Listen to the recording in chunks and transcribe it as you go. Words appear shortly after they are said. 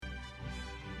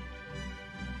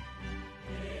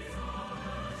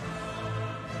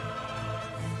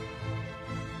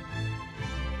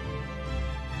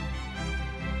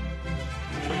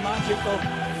magical.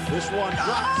 This one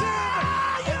drops in.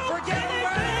 Forget me.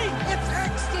 It's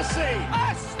ecstasy.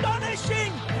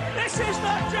 Astonishing. This is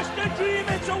not just a dream.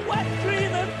 It's a wet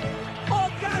dream of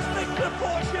orgasmic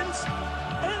proportions.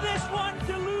 And this one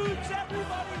deludes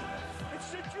everybody. It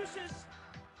seduces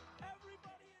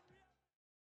everybody.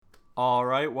 All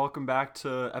right, welcome back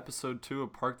to episode 2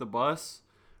 of Park the Bus.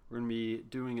 We're going to be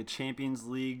doing a Champions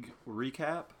League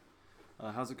recap.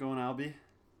 How's it going, Albie?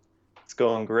 It's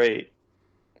going great.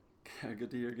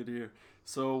 Good to hear.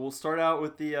 So we'll start out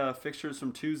with the fixtures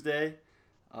from Tuesday.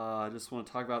 I just want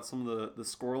to talk about some of the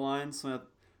score lines. So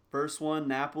first one,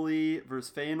 Napoli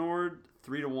versus Feyenoord,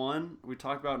 3-1. We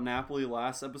talked about Napoli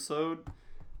last episode.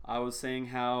 I was saying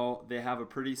how they have a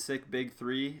pretty sick big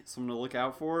three, someone to look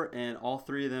out for, and all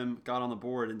three of them got on the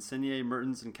board, Insigne,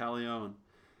 Mertens, and Callejon.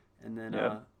 And then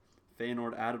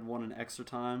Feyenoord added one in extra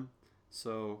time.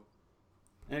 So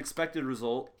an expected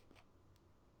result.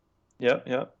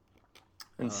 Yep.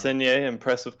 Insigne,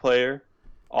 impressive player.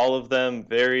 All of them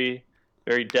very,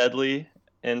 very deadly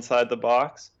inside the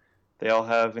box. They all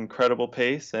have incredible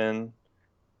pace, and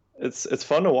it's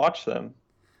fun to watch them.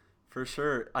 For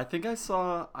sure. I can't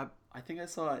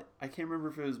remember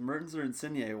if it was Mertens or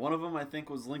Insigne. One of them I think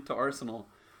was linked to Arsenal.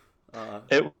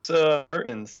 It was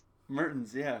Mertens.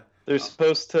 Mertens, yeah. They're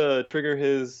supposed to trigger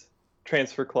his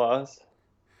transfer clause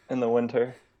in the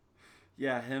winter.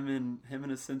 Yeah, him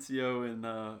and Asensio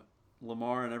and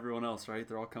Lamar and everyone else, right?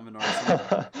 They're all coming to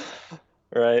Arsenal.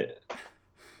 Right.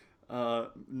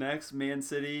 Next, Man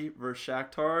City versus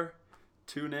Shakhtar,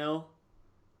 2-0.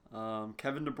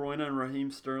 Kevin De Bruyne and Raheem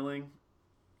Sterling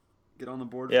get on the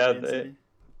board for Man City.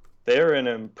 They're an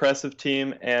impressive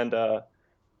team. And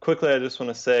quickly, I just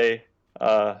want to say,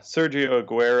 Sergio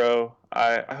Aguero,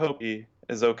 I hope he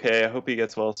is okay. I hope he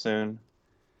gets well soon.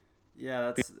 Yeah,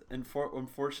 that's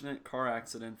unfortunate car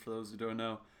accident for those who don't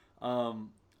know.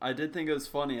 I did think it was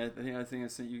funny. I think I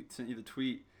sent you the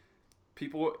tweet. He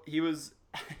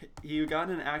got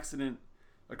in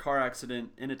a car accident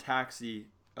in a taxi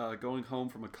going home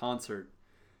from a concert,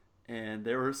 and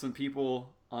there were some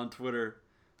people on Twitter,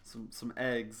 some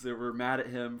eggs that were mad at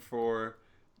him for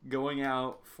going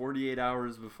out 48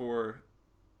 hours before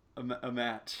a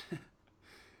match.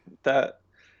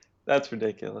 That's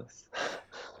ridiculous.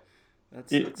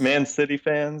 That's Man City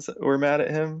fans were mad at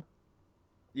him.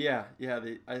 Yeah.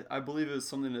 I believe it was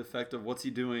something to the effect of, what's he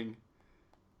doing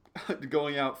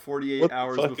going out 48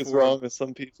 hours before. What the fuck is wrong with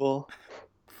some people?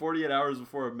 48 hours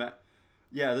before a match.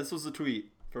 Yeah, this was a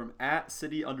tweet from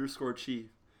 @city_chief.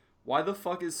 Why the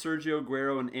fuck is Sergio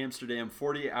Aguero in Amsterdam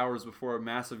 48 hours before a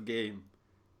massive game?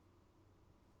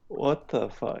 What the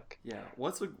fuck? Yeah,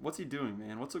 what's he doing,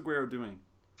 man? What's Aguero doing?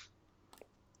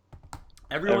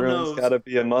 Everyone's got to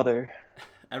be a mother.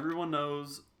 Everyone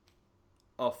knows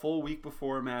a full week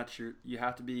before a match you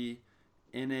have to be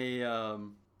in a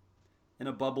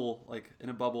bubble, like in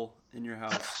a bubble in your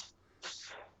house.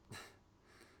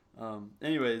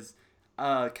 Anyways,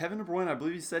 Kevin De Bruyne, I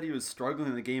believe he said he was struggling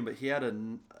in the game, but he had a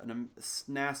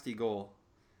nasty goal.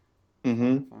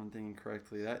 Mm-hmm. If I'm thinking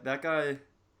correctly. That guy,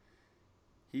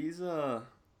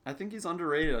 I think he's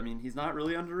underrated. I mean, he's not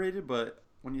really underrated, but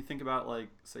when you think about, like,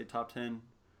 say, top 10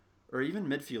 or even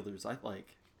midfielders,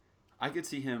 I could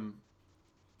see him,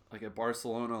 like, at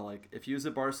Barcelona. Like, if he was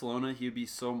at Barcelona, he would be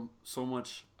so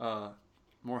much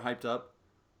more hyped up.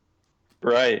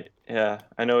 Right. Yeah,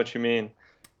 I know what you mean.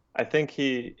 I think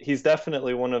he's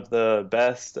definitely one of the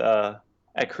best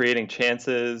at creating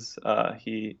chances.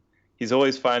 He's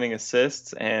always finding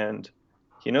assists, and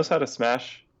he knows how to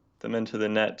smash them into the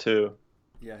net too.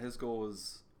 Yeah, his goal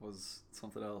was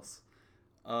something else.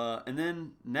 And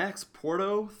then next,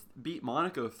 Porto beat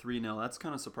Monaco 3-0. That's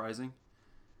kind of surprising.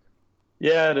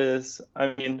 Yeah, it is.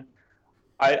 I mean,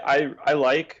 I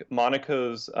like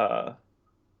Monaco's.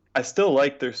 I still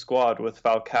like their squad with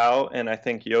Falcao, and I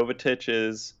think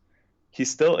Jovetic he's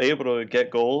still able to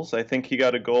get goals. I think he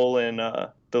got a goal in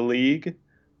the league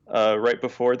right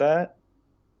before that.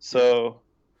 So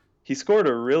he scored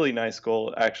a really nice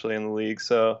goal actually in the league.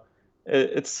 So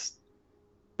it's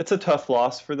a tough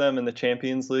loss for them in the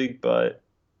Champions League, but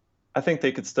I think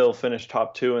they could still finish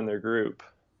top 2 in their group.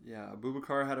 Yeah,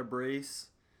 Abubakar had a brace,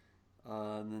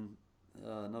 and then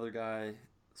another guy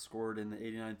scored in the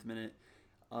 89th minute.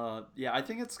 Yeah, I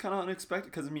think it's kind of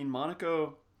unexpected because, I mean,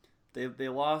 Monaco, they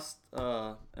lost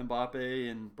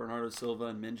Mbappe and Bernardo Silva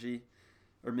and Mendy,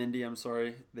 I'm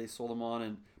sorry. They sold them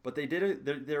on, but they did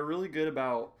it. They're really good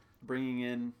about bringing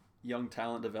in young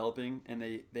talent, developing, and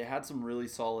they had some really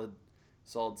solid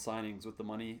signings with the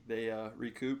money they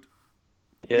recouped.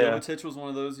 Yeah, Jovetic was one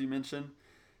of those you mentioned.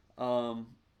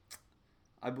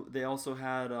 They also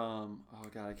had oh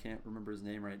god, I can't remember his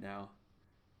name right now.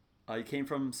 He came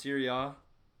from Syria.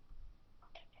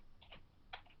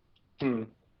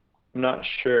 I'm not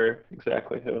sure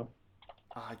exactly who.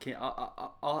 I can't.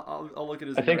 I'll look at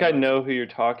his I name think right I now. know who you're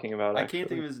talking about, I can't think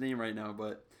actually. of his name right now,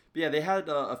 but yeah, they had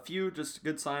a few just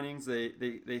good signings.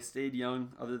 They stayed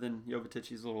young, other than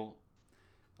Jovicic's little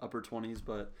upper 20s.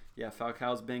 But yeah,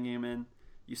 Falcao's banging him in.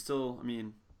 You still, I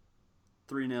mean,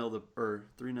 3-0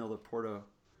 to Porto.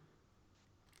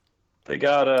 They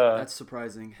got That's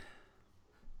surprising.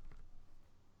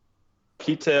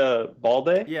 Kita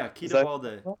Balde. Yeah, Is Keita that?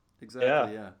 Balde. Exactly. Yeah.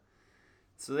 Yeah.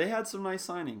 So they had some nice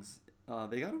signings.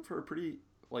 They got him for a pretty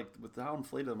with how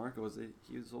inflated the market was.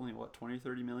 He was only what 20,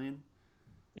 30 million.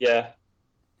 Yeah,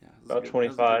 Yeah, about that was a good.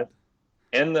 25.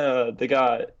 And they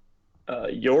got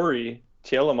Yori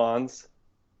Tielemans.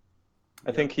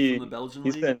 I think Yep, from the Belgian he's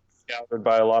league. been scouted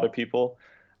by a lot of people.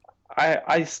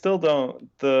 I still don't.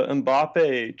 The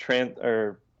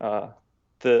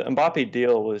Mbappe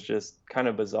deal was just kind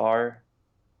of bizarre.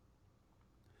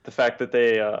 The fact that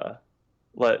they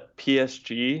let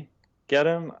PSG get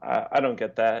him, I don't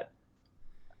get that.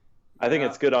 I think Yeah.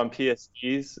 it's good on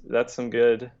PSG's. That's some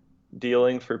good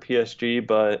dealing for PSG,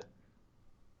 but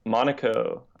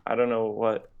Monaco, I don't know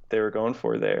what they were going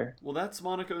for there. Well, that's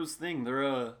Monaco's thing.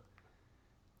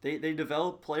 They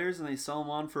develop players and they sell them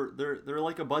on for they're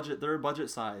like a budget. They're a budget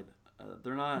side.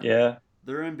 They're not. Yeah,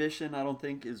 Their ambition, I don't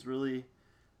think, is really.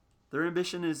 Their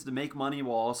ambition is to make money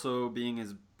while also being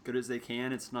as good as they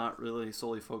can. It's not really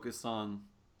solely focused on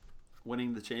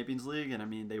winning the Champions League. And I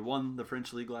mean, they won the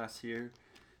French league last year,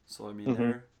 so I mean, hmm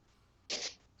they're.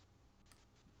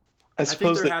 I I think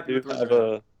suppose they're they happy do with where have they're at.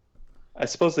 a. I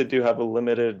suppose they do have a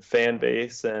limited fan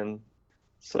base, and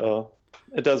so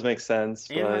it does make sense.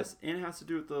 But And it has to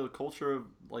do with the culture of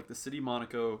like the city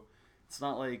Monaco. It's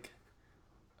not like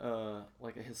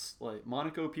like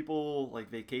Monaco people like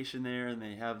vacation there and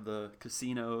they have the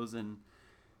casinos and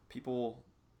people.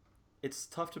 It's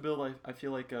tough to build. I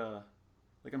feel like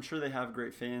I'm sure they have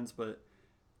great fans, but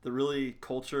the really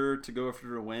culture to go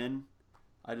after to win,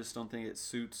 I just don't think it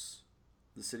suits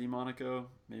the city Monaco.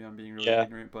 Maybe I'm being really yeah,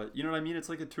 ignorant, but you know what I mean. It's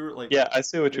like a tour. Like yeah, I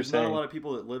see what you're there's not a saying. lot of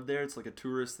people that live there. It's like a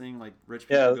tourist thing. Like rich Yeah,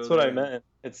 people go that's what I there, and meant.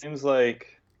 It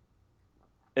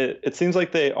seems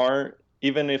like they aren't,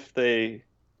 even if they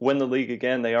win the league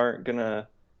again, they aren't gonna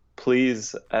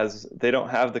please, as they don't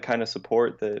have the kind of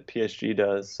support that PSG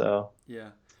does. So yeah.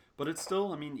 But it's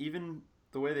still. I mean, even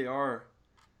the way they are,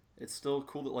 it's still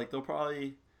cool that like they'll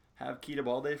probably have Keita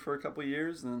Balde for a couple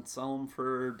years and then sell him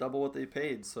for double what they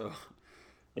paid. So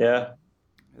uh, yeah,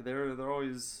 they're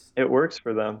it works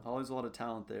for them. always a lot of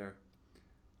talent there.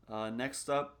 Next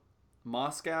up,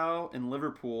 Moscow and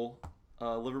Liverpool.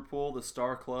 Liverpool, the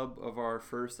star club of our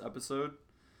first episode.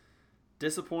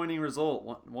 Disappointing result,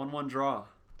 1-1 draw.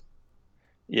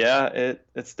 Yeah,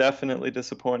 it's definitely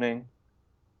disappointing.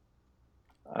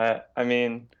 I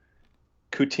mean,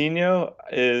 Coutinho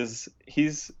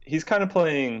he's kind of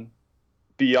playing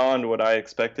beyond what I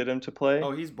expected him to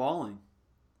Oh, play. he's balling.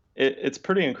 It's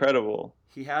pretty incredible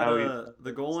He had how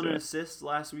the he's goal and an doing. assist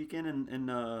last weekend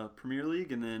in Premier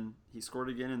League, and then he scored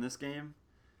again in this game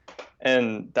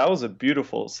And that was a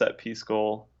beautiful set piece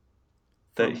goal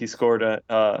that from he scored at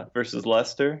versus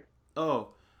Leicester. Oh,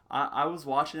 I was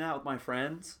watching that with my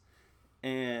friends,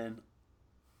 and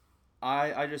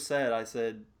I just I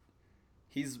said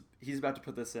he's about to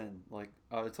put this in. Like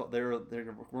they weren't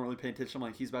really paying attention. I'm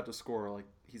like he's about to score. Like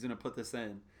he's gonna put this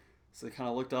in. So they kind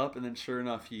of looked up, and then sure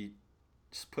enough, he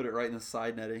just put it right in the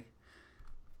side netting.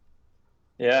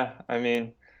 Yeah, I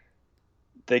mean,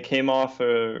 they came off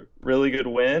a really good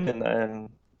win and then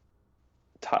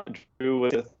drew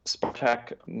with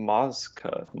Spartak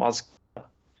Moscow.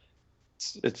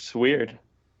 It's weird.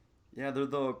 Yeah,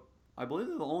 I believe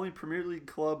they're the only Premier League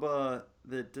club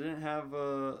that didn't have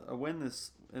a win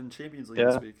this in Champions League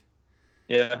this Yeah, week.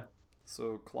 yeah.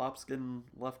 So Klopp's getting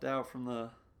left out from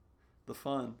the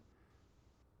fun.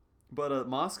 But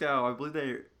Moscow, I believe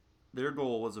their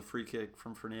goal was a free kick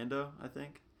from Fernando. I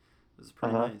think it was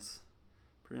Uh-huh.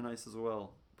 pretty nice as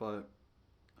well. But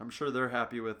I'm sure they're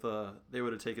happy with. They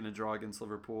would have taken a draw against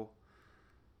Liverpool.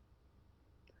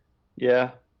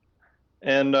 Yeah.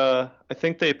 And I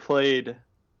think they played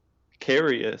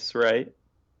Karius, right?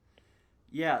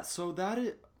 Yeah, so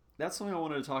that's something I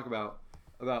wanted to talk about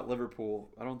Liverpool.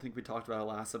 I don't think we talked about it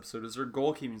last episode. Is their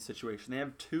goalkeeping situation? They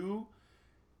have two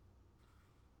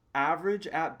average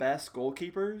at best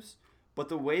goalkeepers, but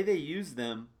the way they use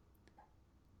them,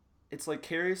 it's like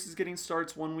Karius is getting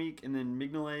starts one week and then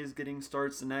Mignolet is getting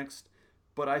starts the next.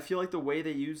 But I feel like the way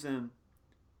they use them,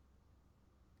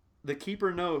 the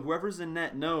keeper whoever's in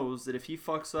net knows that if he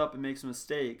fucks up and makes a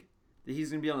mistake, that he's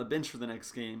gonna be on the bench for the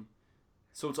next game.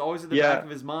 So it's always at the back of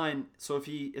his mind. So if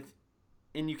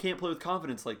and you can't play with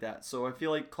confidence like that. So I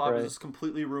feel like Klopp has just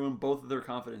completely ruined both of their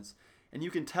confidence. And you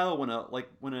can tell when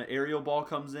an aerial ball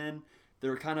comes in,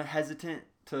 they're kind of hesitant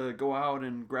to go out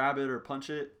and grab it or punch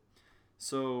it.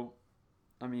 So,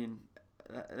 I mean,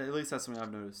 at least that's something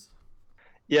I've noticed.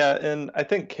 Yeah, and I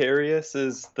think Karius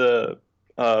is the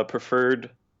preferred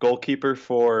goalkeeper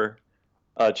for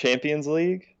Champions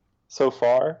League so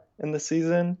far in the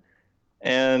season,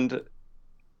 and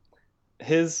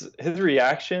his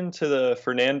reaction to the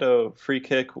Fernando free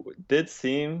kick did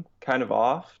seem kind of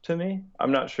off to me.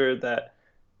 I'm not sure that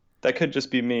could just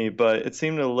be me, but it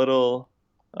seemed a little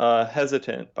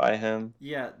hesitant by him.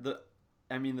 Yeah, the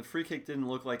free kick didn't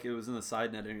look like it was in the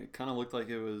side netting. It kind of looked like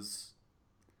it was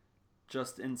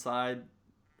just inside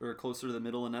or closer to the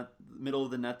middle of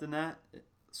the net than that.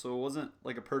 So it wasn't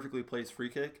like a perfectly placed free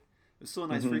kick. It was still a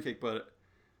nice free kick, but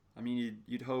I mean,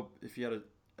 you'd hope if you had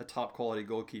a top quality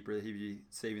goalkeeper that he'd be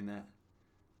saving that.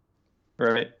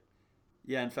 Right.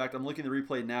 Yeah, in fact, I'm looking at the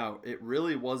replay now. It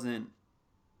really wasn't.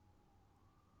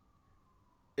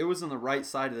 It was on the right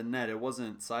side of the net. It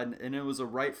wasn't side, and it was a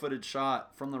right-footed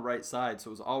shot from the right side, so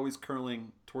it was always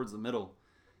curling towards the middle.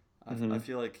 I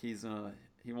feel like he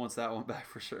wants that one back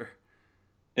for sure.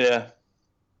 Yeah.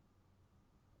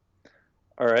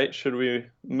 All right, should we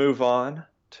move on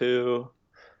to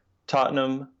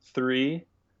Tottenham 3,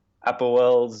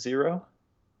 Apoel 0?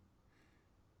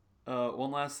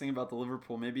 One last thing about the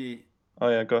Liverpool, maybe. Oh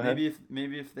yeah, go ahead.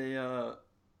 Maybe if they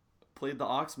played the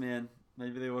Oxman,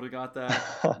 maybe they would have got that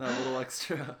little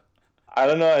extra. I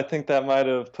don't know. I think that might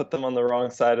have put them on the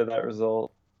wrong side of that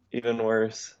result. Even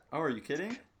worse. Oh, are you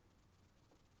kidding?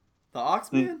 The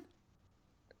Oxman?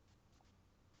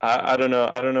 I don't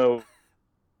know. I don't know.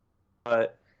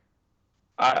 But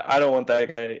I don't want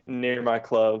that guy near my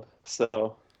club.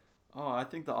 So. Oh, I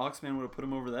think the Oxman would have put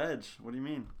him over the edge. What do you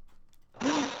mean?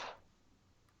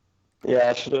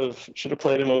 Yeah, I should have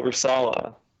played him over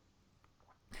Salah.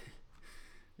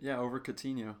 Yeah, over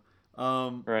Coutinho.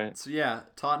 Right. So yeah,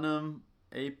 Tottenham,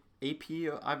 AP.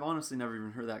 I've honestly never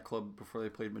even heard that club before they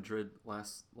played Madrid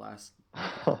last one.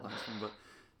 But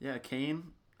yeah, Kane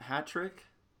hat trick.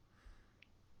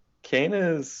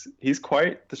 Kane he's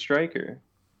quite the striker.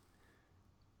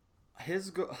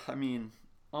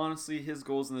 Honestly, his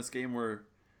goals in this game were,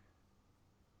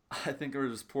 I think, were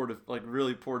just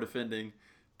really poor defending.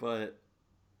 But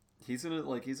he's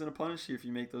gonna punish you if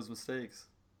you make those mistakes.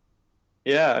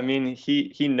 Yeah, I mean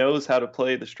he knows how to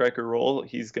play the striker role.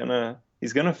 He's gonna.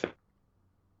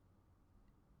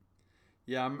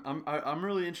 Yeah, I'm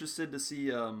really interested to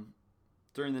see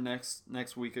during the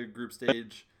next week of group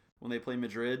stage when they play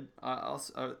Madrid.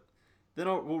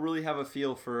 We'll really have a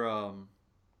feel for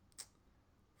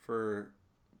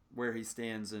where he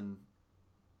stands in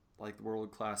like the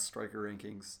world-class striker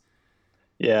rankings.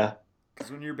 Yeah. Because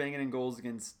when you're banging in goals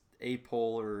against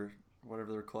Apol or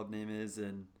whatever their club name is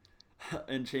in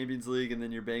Champions League, and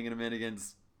then you're banging them in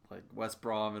against like West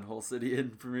Brom and Hull City in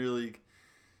Premier League,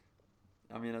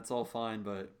 I mean, that's all fine,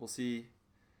 but we'll see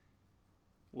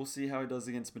how he does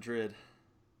against Madrid.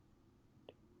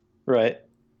 Right.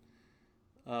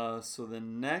 So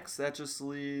then next, that just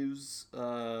leaves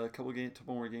a couple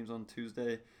more games on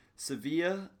Tuesday.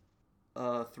 Sevilla,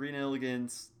 3-0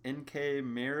 against NK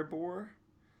Maribor.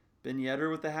 Ben Yedder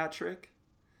with the hat trick.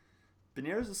 Ben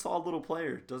Yedder's a solid little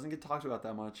player. Doesn't get talked about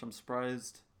that much. I'm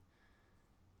surprised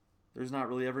there's not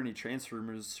really ever any transfer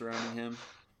rumors surrounding him.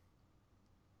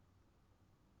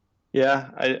 Yeah,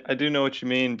 I do know what you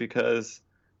mean, because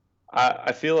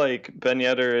I feel like Ben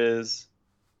Yedder is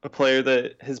a player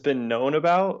that has been known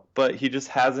about, but he just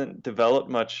hasn't developed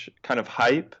much kind of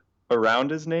hype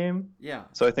around his name. Yeah.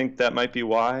 So I think that might be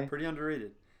why. Pretty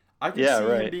underrated. I can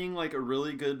see him being like a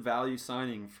really good value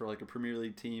signing for like a Premier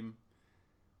League team.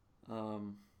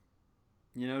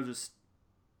 Just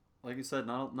like you said,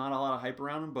 not a lot of hype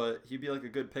around him, but he'd be like a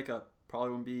good pickup. Probably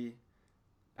wouldn't be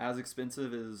as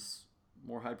expensive as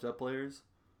more hyped up players.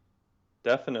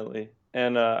 Definitely.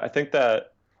 And I think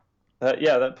that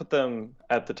put them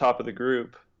at the top of the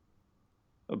group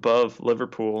above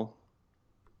Liverpool.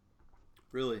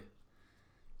 Really?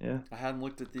 Yeah. I hadn't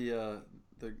looked at the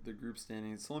group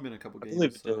standings. It's only been a couple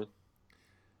games. So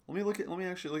let me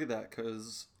actually look at that,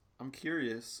 because I'm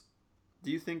curious.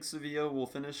 Do you think Sevilla will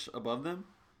finish above them?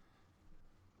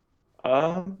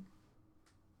 And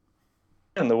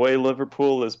the way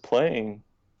Liverpool is playing,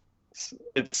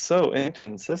 it's so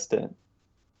inconsistent.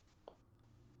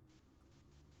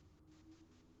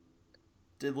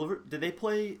 Did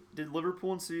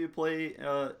Liverpool and Sevilla play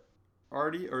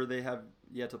already, or they have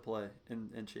yet to play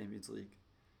in Champions League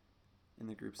in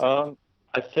the group stage?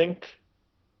 I think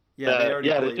Yeah, they that already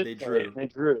they played. did They play drew. and they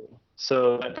drew.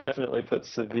 So that definitely puts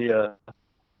Sevilla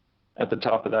at the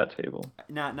top of that table.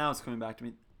 Now it's coming back to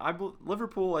me.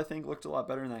 Liverpool, I think, looked a lot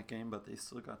better in that game, but they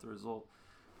still got the result.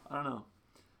 I don't know.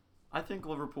 I think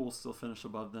Liverpool will still finish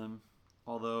above them.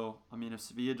 Although, I mean, if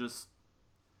Sevilla just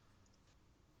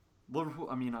Liverpool,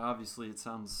 I mean, obviously it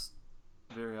sounds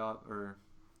very or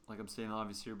like I'm stating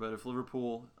obvious here, but if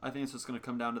Liverpool, I think it's just going to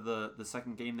come down to the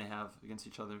second game they have against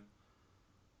each other.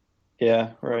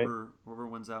 Yeah, right. Whoever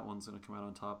wins that one's going to come out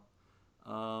on top.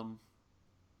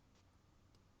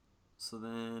 So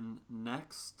then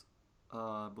next,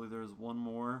 I believe there's one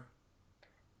more.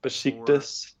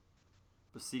 Besiktas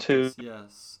to Besiktas,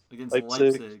 yes, against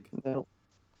Leipzig. Leipzig. No.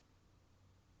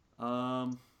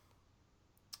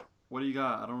 What do you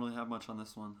got? I don't really have much on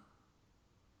this one.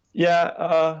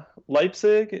 Yeah,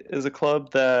 Leipzig is a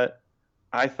club that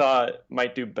I thought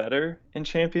might do better in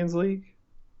Champions League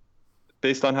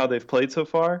based on how they've played so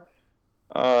far.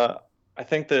 I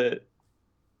think that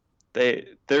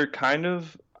they're kind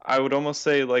of, I would almost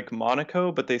say like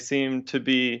Monaco, but they seem to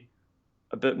be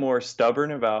a bit more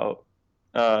stubborn about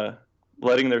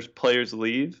letting their players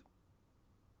leave.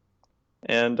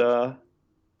 And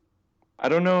I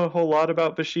don't know a whole lot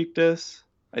about Besiktas.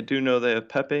 I do know they have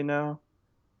Pepe now.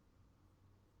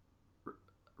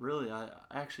 Really, I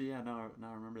actually, yeah, now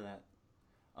I remember that.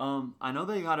 I know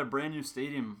they got a brand new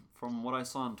stadium. From what I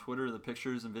saw on Twitter, the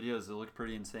pictures and videos, it looked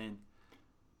pretty insane.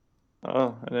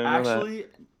 Oh, I didn't know that.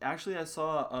 Actually, I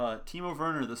saw Timo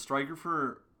Werner, the striker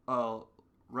for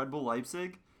Red Bull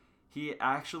Leipzig. He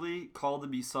actually called to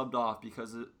be subbed off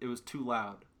because it was too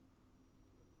loud.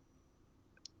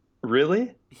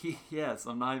 Really? Yes,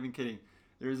 I'm not even kidding.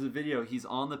 There's a video. He's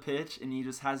on the pitch and he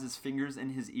just has his fingers in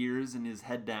his ears and his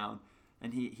head down,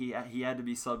 and he had to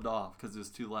be subbed off because it was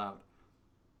too loud.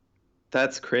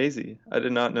 That's crazy. I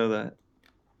did not know that.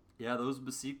 Yeah, those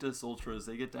Besiktas ultras,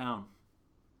 they get down.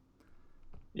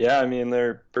 Yeah, I mean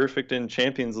they're perfect in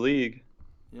Champions League.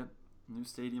 Yep, new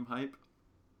stadium hype.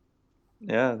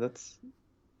 Yeah, that's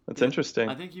interesting.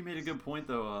 I think you made a good point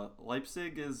though.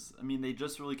 Leipzig is, I mean, they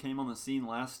just really came on the scene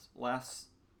last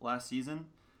season,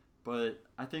 but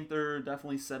I think they're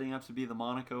definitely setting up to be the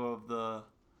Monaco of the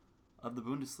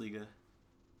Bundesliga.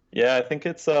 Yeah, I think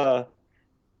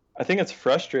it's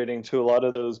frustrating to a lot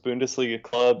of those Bundesliga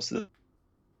clubs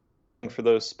for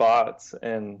those spots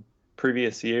in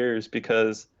previous years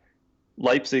because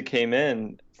Leipzig came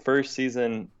in first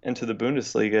season into the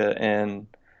Bundesliga and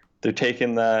they're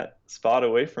taking that spot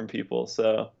away from people.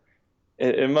 So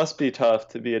it must be tough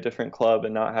to be a different club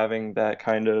and not having that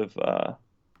kind of,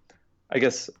 I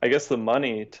guess the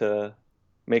money to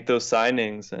make those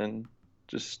signings and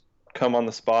just come on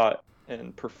the spot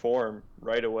and perform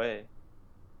right away.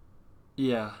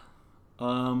 Yeah.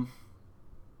 I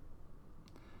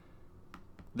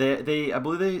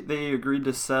believe they agreed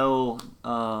to sell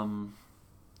Naby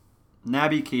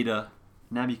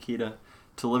Keita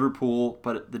to Liverpool,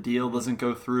 but the deal doesn't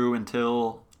go through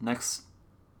until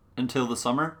the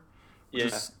summer, which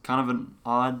is kind of an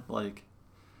odd like.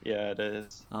 Yeah, it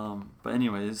is. But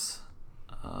anyways,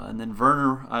 and then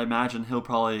Werner, I imagine he'll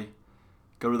probably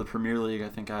go to the Premier League. I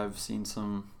think I've seen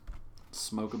some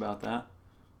smoke about that.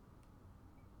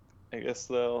 I guess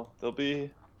they'll be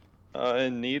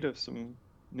in need of some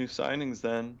new signings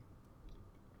then.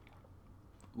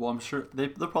 Well, I'm sure they'll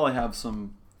probably have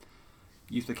some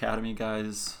youth academy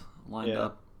guys lined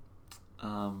up.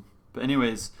 But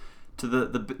anyways, to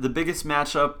the biggest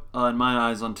matchup in my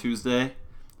eyes on Tuesday,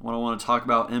 what I want to talk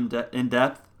about in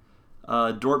depth,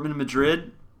 Dortmund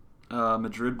Madrid.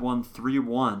 Madrid won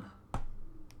 3-1.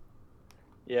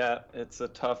 Yeah, it's a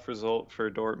tough result for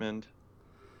Dortmund.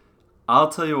 I'll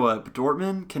tell you what,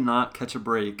 Dortmund cannot catch a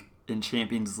break in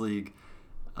Champions League.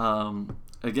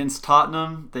 Against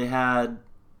Tottenham, they had,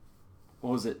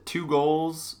 2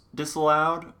 goals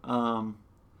disallowed.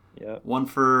 One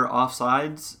for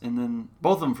offsides, and then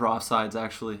both of them for offsides,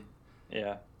 actually.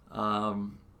 Yeah.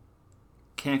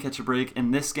 Can't catch a break.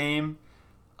 In this game,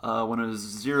 when it was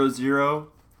 0-0,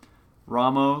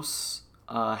 Ramos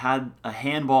had a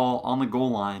handball on the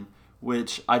goal line,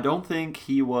 which I don't think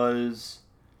he was...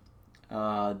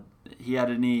 he had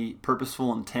any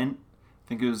purposeful intent. I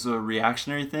think it was a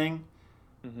reactionary thing.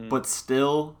 Mm-hmm. But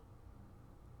still,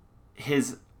 he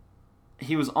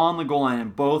was on the goal line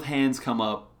and both hands come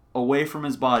up away from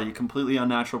his body, completely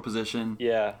unnatural position.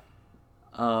 Yeah.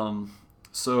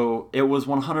 So it was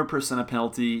 100% a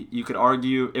penalty. You could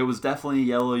argue it was definitely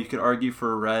yellow. You could argue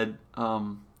for a red.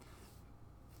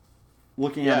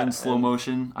 looking at it in slow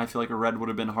motion, I feel like a red would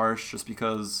have been harsh just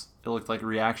because it looked like a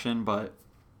reaction, but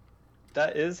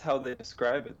that is how they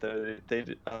describe it, though.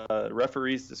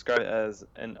 Referees describe it as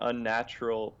an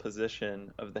unnatural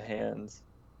position of the hands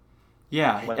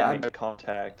yeah, when they make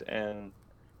contact, and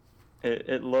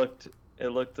it looked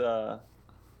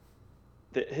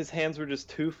his hands were just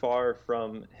too far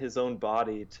from his own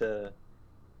body to.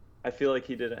 I feel like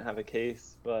he didn't have a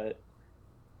case, but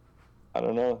I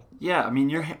don't know. Yeah, I mean,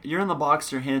 you're in the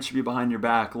box, your hand should be behind your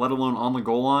back, let alone on the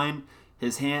goal line.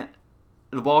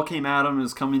 The ball came at him, it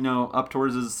was coming up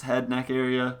towards his head, neck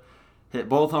area. Hit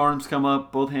both arms come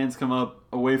up, both hands come up,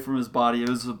 away from his body. It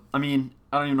was, I mean,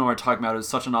 I don't even know what I'm talking about. It was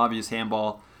such an obvious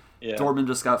handball. Yeah. Dortmund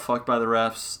just got fucked by the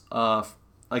refs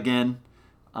again.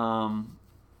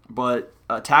 But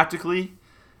tactically,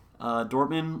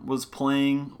 Dortmund was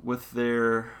playing with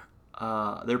they're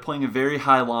playing a very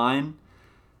high line.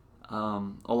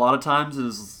 A lot of times it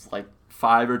was like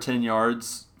 5 or 10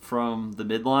 yards from the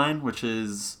midline, which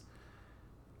is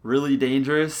really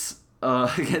dangerous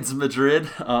against Madrid.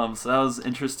 So that was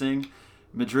interesting.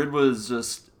 Madrid was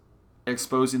just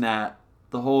exposing that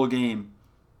the whole game.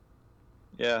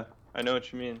 Yeah, I know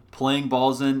what you mean. Playing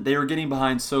balls in. They were getting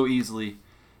behind so easily.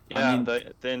 Yeah, I mean,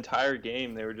 the entire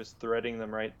game they were just threading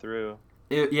them right through.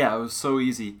 It was so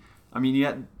easy. I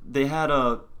mean, they had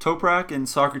Toprak and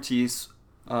Socrates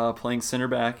playing center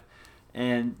back,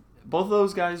 and both of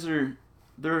those guys they're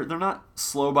not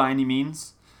slow by any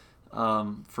means.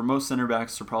 For most center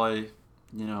backs, they're probably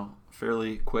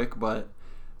fairly quick, but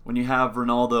when you have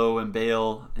Ronaldo and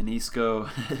Bale and Isco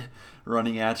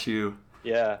running at you,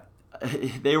 yeah,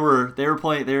 they were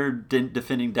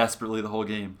defending desperately the whole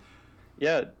game.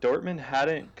 Yeah, Dortmund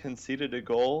hadn't conceded a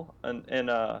goal in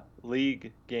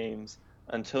league games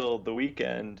until the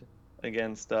weekend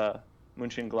against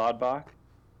Mönchengladbach,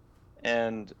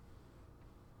 and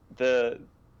the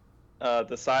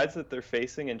sides that they're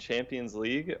facing in Champions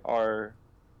League are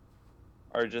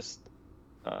just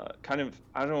kind of,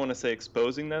 I don't want to say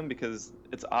exposing them because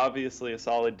it's obviously a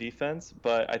solid defense,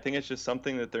 but I think it's just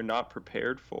something that they're not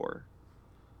prepared for.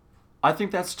 I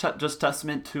think that's just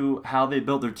testament to how they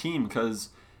built their team, because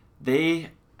they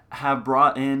have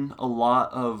brought in a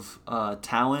lot of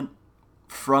talent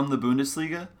from the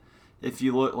Bundesliga. If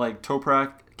you look, like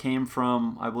Toprak came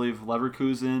from, I believe,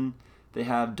 Leverkusen. They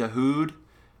have Dahoud,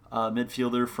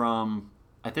 midfielder from,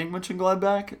 I think,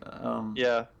 Mönchengladbach.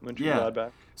 Yeah, Mönchengladbach. Yeah.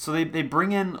 So they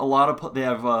bring in a lot of. They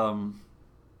have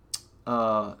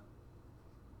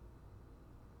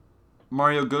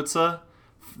Mario Götze.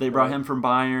 They brought him from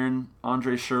Bayern.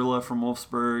 Andre Schürrle from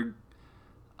Wolfsburg.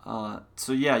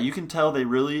 So yeah, you can tell they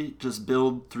really just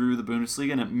build through the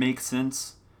Bundesliga, and it makes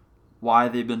sense why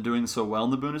they've been doing so well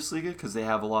in the Bundesliga, because they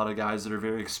have a lot of guys that are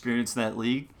very experienced in that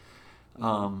league.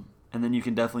 And then you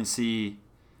can definitely see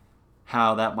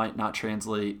how that might not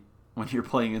translate when you're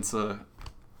playing against a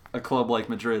club like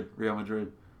Real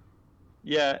Madrid.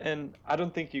 Yeah, and I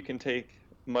don't think you can take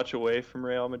much away from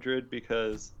Real Madrid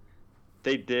because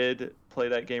they did play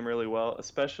that game really well,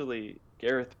 especially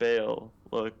Gareth Bale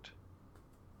looked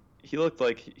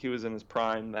like he was in his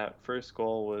prime. That first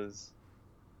goal was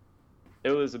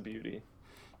a beauty.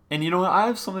 And you know what? I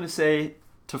have something to say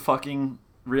to fucking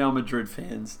Real Madrid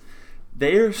fans.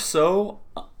 They are so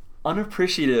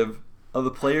unappreciative of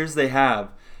the players they have.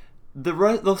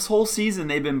 This whole season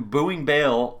they've been booing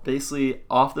Bale basically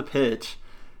off the pitch.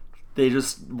 They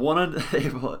just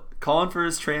they calling for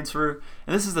his transfer,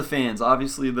 and this is the fans.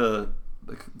 Obviously, the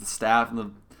staff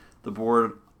and the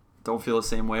board don't feel the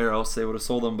same way, or else they would have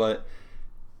sold him. But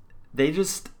they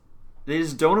just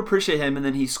don't appreciate him, and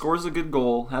then he scores a good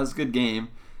goal, has a good game,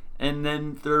 and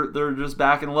then they're just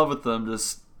back in love with him,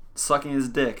 just sucking his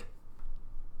dick.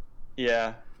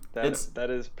 Yeah, that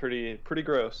is pretty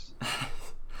gross.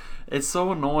 It's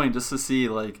so annoying just to see,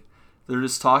 like, they're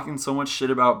just talking so much shit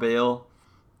about Bale,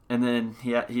 and then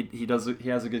he has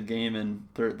a good game, and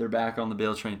they're back on the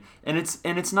Bale train. And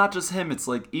it's not just him. It's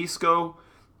like Isco.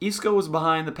 Isco was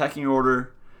behind the pecking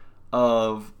order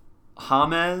of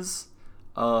James,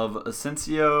 of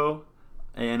Asensio,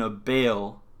 and of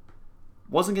Bale.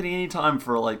 Wasn't getting any time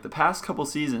for like the past couple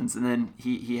seasons, and then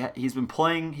he's been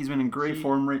playing. He's been in great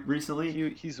form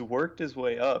recently. He's worked his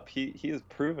way up. He has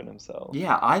proven himself.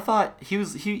 Yeah, I thought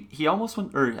he almost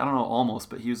went, or I don't know, almost,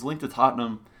 but he was linked to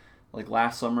Tottenham like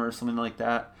last summer or something like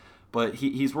that. But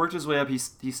he's worked his way up.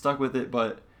 He's stuck with it.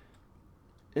 But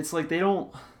it's like they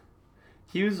don't.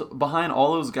 He was behind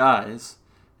all those guys,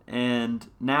 and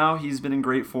now he's been in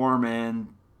great form, and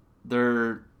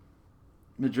their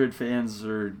Madrid fans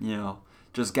are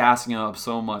just gassing him up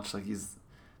so much, like he's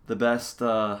the best.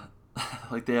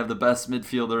 Like they have the best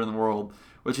midfielder in the world,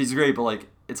 which he's great, but like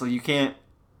it's like you can't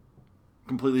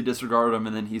completely disregard him,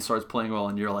 and then he starts playing well,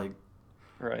 and you're like,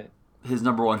 right, his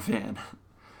number one fan.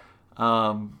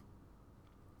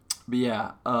 But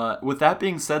yeah, with that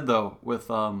being said, though, with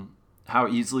how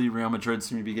easily Real Madrid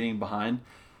seemed to be getting behind,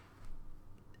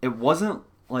 it wasn't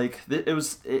like it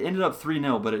ended up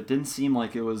 3-0, but it didn't seem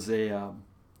like it was a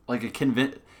like a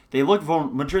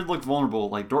Madrid looked vulnerable.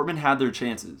 Like Dortmund had their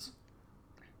chances.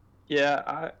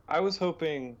 Yeah, I was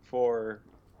hoping for.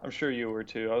 I'm sure you were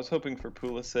too. I was hoping for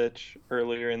Pulisic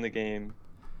earlier in the game,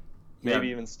 maybe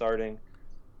even starting.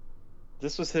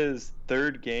 This was his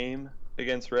third game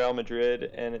against Real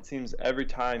Madrid, and it seems every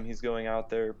time he's going out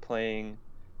there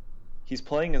he's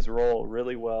playing his role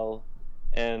really well,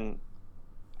 and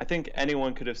I think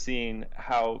anyone could have seen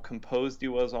how composed he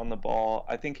was on the ball.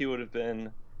 I think it would have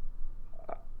been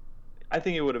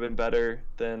better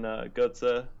than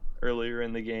Götze earlier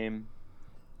in the game.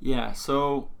 Yeah,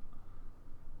 so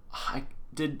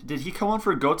did he come on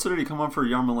for Götze or did he come on for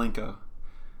Yarmolenko?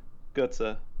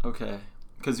 Götze. Okay.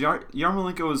 Because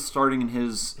Yarmolenko was starting in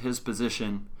his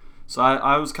position, so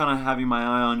I was kind of having my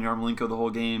eye on Yarmolenko the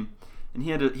whole game, and he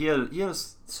had a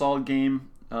solid game.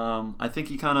 I think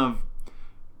he kind of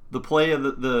the play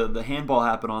of the handball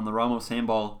happened on the Ramos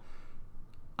handball.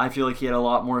 I feel like he had a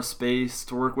lot more space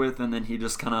to work with, and then he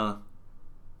just kind of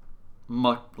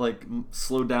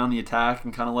slowed down the attack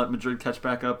and kind of let Madrid catch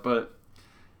back up. But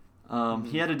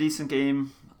he had a decent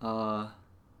game.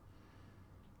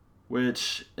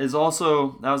 Which is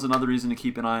also, that was another reason to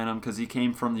keep an eye on him, because he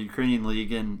came from the Ukrainian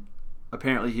league, and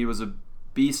apparently he was a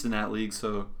beast in that league,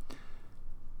 so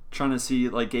trying to see,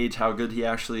 gauge how good he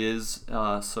actually is.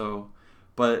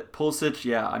 But Pulisic,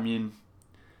 yeah, I mean,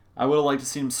 I would have liked to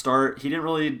see him start. He didn't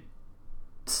really,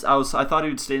 I thought he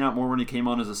would stand out more when he came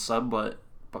on as a sub, but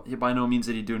by no means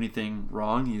did he do anything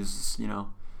wrong. He's,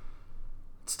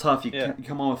 it's tough. You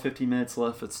come on with 15 minutes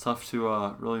left, it's tough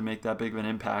to really make that big of an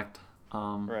impact.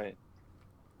 Right.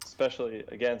 Especially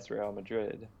against Real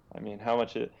Madrid. I mean, how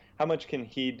much can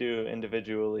he do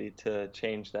individually to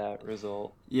change that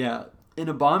result? Yeah, in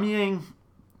Aubameyang,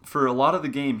 for a lot of the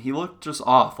game, he looked just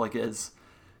off. Like his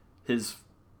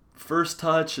first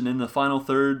touch and in the final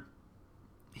third,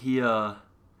 I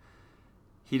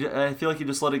feel like he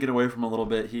just let it get away from him a little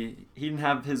bit. He didn't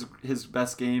have his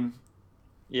best game.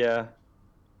 Yeah.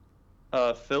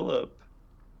 Philip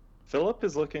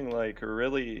is looking like a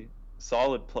really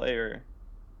solid player,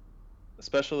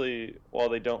 especially while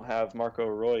they don't have Marco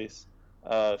Reus.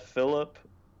 Philip,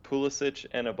 Pulisic,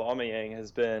 and Aubameyang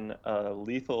has been a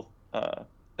lethal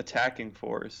attacking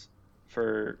force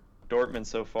for Dortmund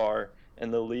so far. In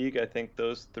the league, I think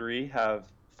those three have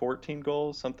 14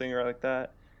 goals, something like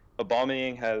that.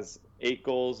 Aubameyang has 8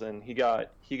 goals, and he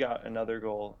got another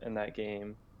goal in that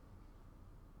game.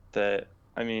 That,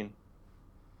 I mean,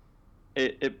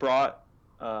 it brought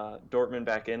Dortmund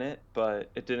back in it, but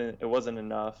it wasn't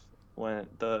enough when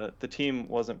the team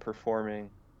wasn't performing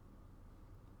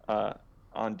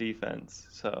on defense.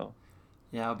 So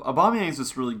yeah, Aubameyang's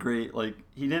just really great. Like,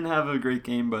 he didn't have a great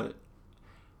game, but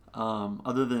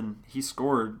other than he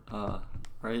scored,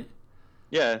 right?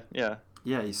 Yeah,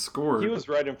 he scored. He was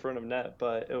right in front of net,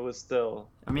 but it was still.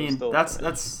 I mean, that's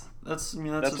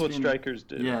what strikers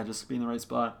do. Yeah, just be in the right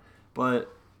spot.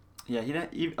 But yeah, he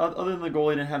didn't. Other than the goal,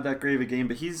 he didn't have that great of a game.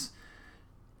 But you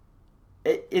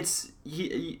see,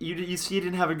 he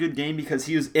didn't have a good game because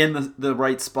he was in the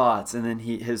right spots, and then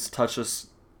his touch just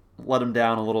let him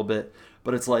down a little bit.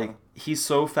 But it's like he's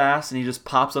so fast, and he just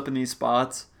pops up in these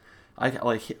spots. I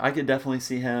could definitely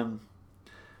see him.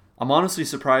 I'm honestly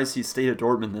surprised he stayed at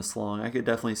Dortmund this long. I could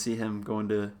definitely see him going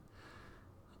to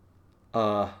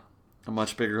a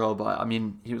much bigger club. I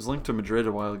mean, he was linked to Madrid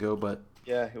a while ago, but.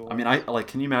 Yeah, he was. I mean,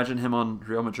 can you imagine him on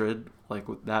Real Madrid,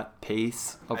 with that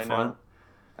pace up front?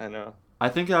 I know. I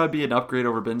think that would be an upgrade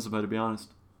over Benzema, to be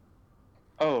honest.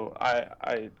 Oh,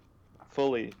 I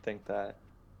fully think that.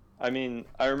 I mean,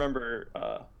 I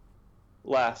remember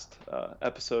last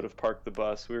episode of Park the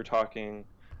Bus, we were talking,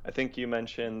 I think you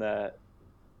mentioned that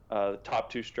the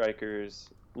top 2 strikers,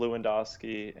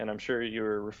 Lewandowski, and I'm sure you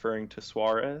were referring to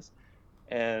Suarez.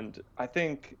 And I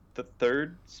think the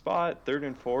third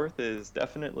and fourth is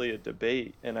definitely a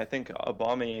debate, and I think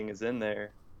Aubameyang is in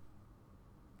there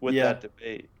with that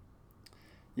debate.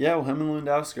 Yeah, well, him and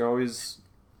Lewandowski are always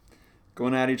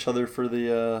going at each other for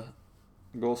the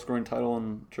goal-scoring title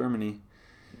in Germany.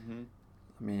 Mm-hmm.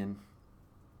 I mean,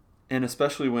 and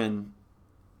especially when,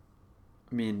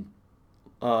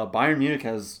 Bayern Munich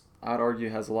I'd argue,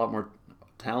 has a lot more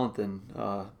talent than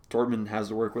Dortmund has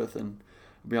to work with, and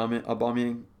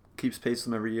Aubameyang keeps pace with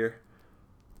them every year.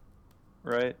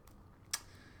 Right.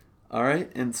 All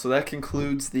right, and so that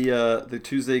concludes the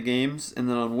Tuesday games, and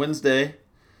then on Wednesday,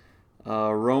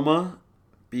 Roma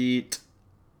beat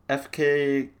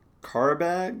FK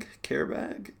Karabag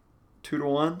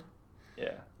 2-1.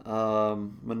 Yeah.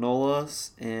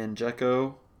 Manolas and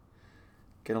Dzeko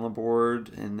get on the board,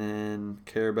 and then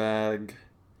Karabag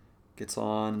gets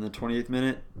on in the 28th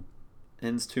minute,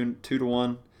 ends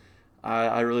 2-1.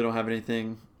 I really don't have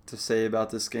anything to say about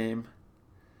this game.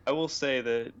 I will say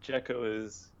that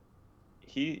Dzeko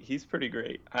he's pretty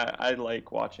great. I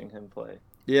like watching him play.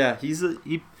 Yeah, he used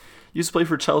to play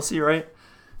for Chelsea, right?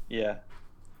 Yeah.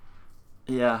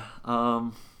 Yeah.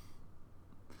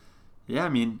 Yeah, I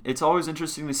mean, it's always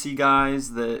interesting to see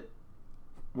guys that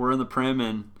were in the Prem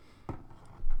and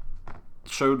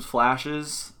showed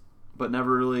flashes, but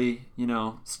never really,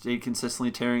 stayed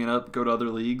consistently tearing it up, go to other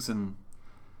leagues and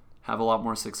have a lot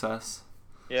more success.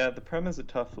 Yeah, the Prem is a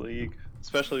tough league,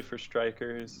 especially for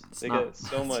strikers. They get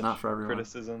so much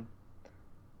criticism.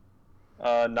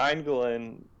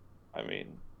 Nainggolan, I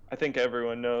mean, I think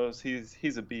everyone knows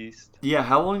he's a beast. Yeah,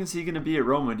 how long is he going to be at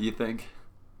Roma, do you think?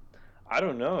 I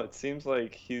don't know. It seems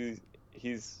like he's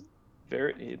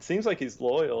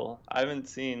loyal. I haven't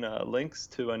seen links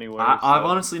to anywhere. I've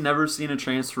honestly never seen a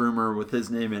transfer rumor with his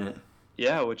name in it.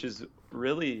 Yeah, which is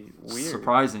really weird.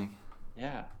 Surprising.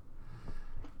 Yeah.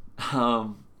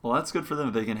 Well, that's good for them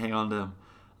if they can hang on to him.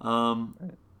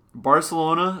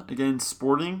 Barcelona against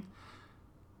Sporting.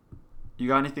 You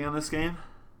got anything on this game?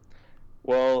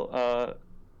 Well,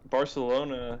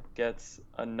 Barcelona gets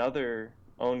another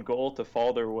own goal to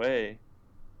fall their way.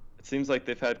 It seems like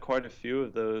they've had quite a few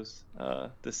of those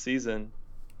this season.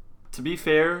 To be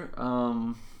fair,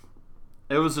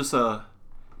 it was just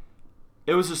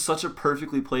such a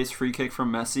perfectly placed free kick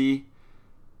from Messi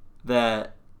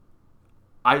that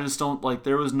I just don't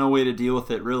there was no way to deal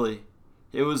with it really.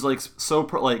 It was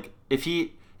if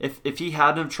he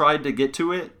hadn't have tried to get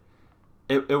to it,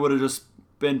 it would have just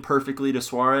been perfectly to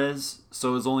Suarez.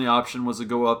 So his only option was to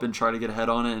go up and try to get a head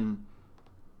on it, and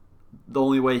the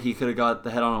only way he could have got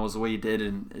the head on it was the way he did,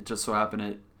 and it just so happened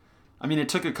it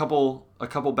took a couple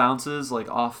bounces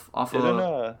off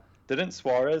Didn't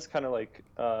Suarez kind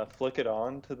of flick it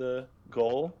on to the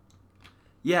goal?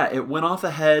 Yeah, it went off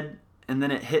the head, and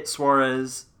then it hit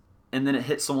Suarez, and then it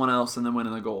hit someone else, and then went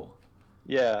in the goal.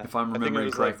 Yeah, if I'm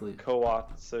remembering correctly.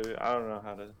 So I don't know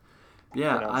how to.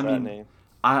 Yeah, pronounce that name.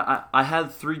 I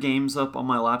had 3 games up on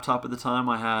my laptop at the time.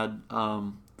 I had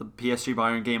the PSG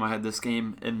Bayern game. I had this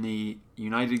game and the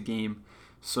United game,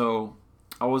 so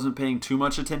I wasn't paying too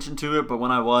much attention to it. But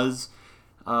when I was,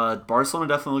 Barcelona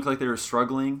definitely looked like they were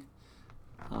struggling.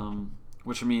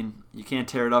 Which, I mean, you can't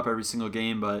tear it up every single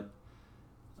game, but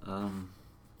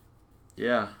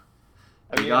yeah,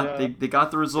 they got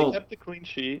the result. They kept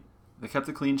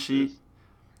the clean sheet.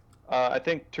 I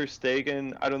think Ter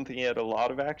Stegen, I don't think he had a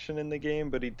lot of action in the game,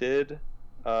 but he did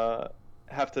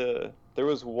have to. There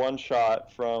was one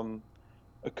shot from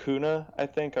Acuna, I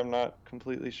think. I'm not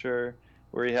completely sure,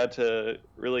 where he had to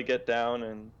really get down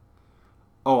and.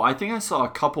 Oh, I think I saw a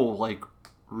couple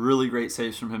really great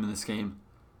saves from him in this game.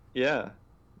 Yeah.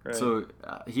 Right. So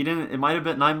he didn't. It might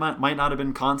not have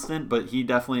been constant, but he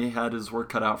definitely had his work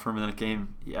cut out for him in that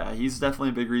game. Yeah, he's definitely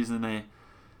a big reason they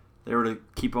were to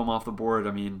keep him off the board.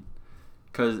 I mean,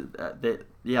 because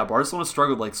Barcelona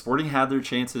struggled. Sporting had their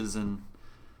chances, and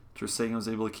Ter Stegen was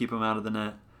able to keep him out of the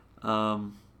net.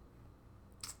 And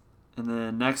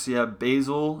then next you have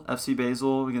FC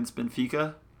Basel against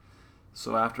Benfica.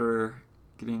 So after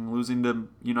losing to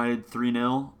United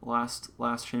 3-0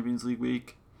 last Champions League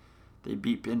week, they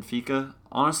beat Benfica.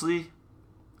 Honestly,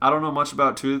 I don't know much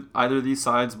about either of these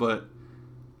sides, but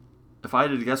if I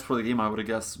had to guess before the game, I would have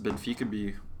guessed Benfica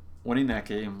be winning that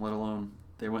game, let alone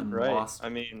they went and lost. I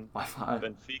mean, by 5.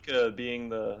 Benfica being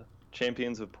the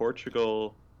champions of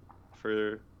Portugal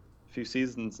for a few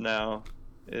seasons now,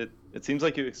 it seems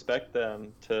like you expect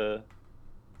them to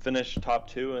finish top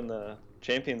 2 in the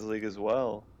Champions League as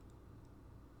well.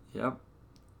 Yep.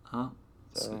 Huh.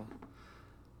 So.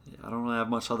 Yeah, I don't really have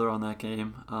much other on that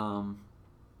game.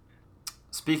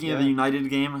 Speaking of the United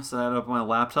game, I set it up on my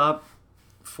laptop.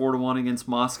 4-1 against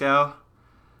Moscow.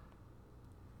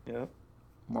 Yep.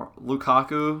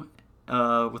 Lukaku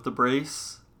with the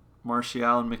brace.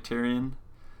 Martial and Mkhitaryan.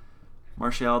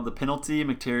 Martial had the penalty.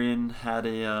 Mkhitaryan had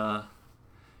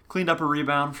cleaned up a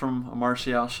rebound from a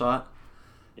Martial shot.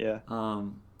 Yeah.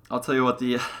 I'll tell you what,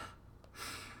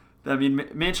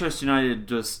 Manchester United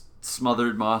just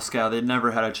smothered Moscow. They'd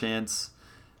never had a chance.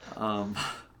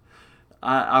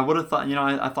 I would have thought,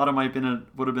 I thought it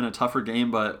would have been a tougher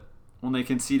game, but when they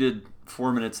conceded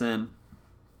 4 minutes in,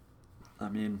 I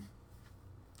mean,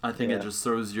 I think it just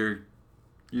throws your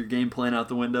your game plan out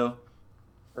the window.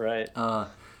 Right.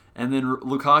 And then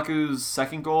Lukaku's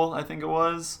second goal, I think it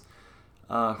was.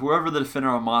 Whoever the defender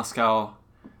on Moscow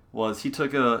was, he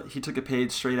took a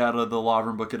page straight out of the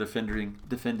Lovren book of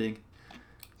defending.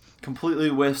 Completely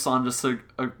whiffs on just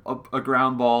a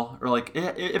ground ball, or like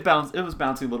it bounced. It was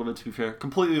bouncing a little bit too fair.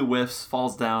 Completely whiffs,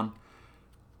 falls down.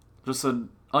 Just an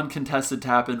uncontested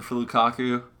tap in for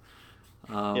Lukaku.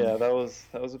 Yeah, that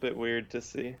was a bit weird to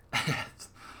see.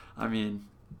 I mean,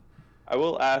 I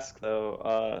will ask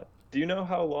though, do you know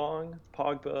how long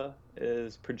Pogba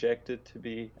is projected to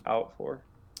be out for?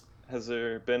 Has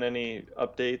there been any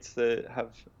updates that have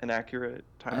an accurate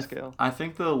timescale? I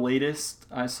think the latest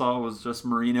I saw was just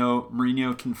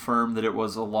Mourinho confirmed that it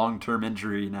was a long-term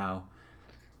injury now.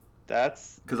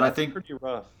 That's pretty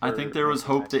rough. I think there was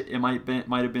hope that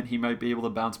he might be able to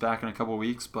bounce back in a couple of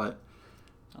weeks, but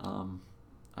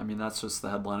I mean that's just the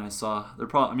headline I saw. They're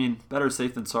probably, I mean, better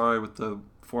safe than sorry with the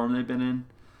form they've been in.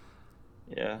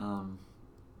 Yeah.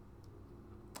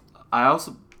 I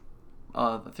also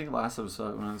I think last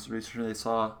episode when I was researching, they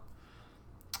saw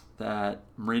that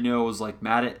Mourinho was like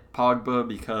mad at Pogba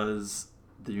because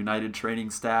the United training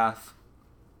staff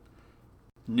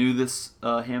knew this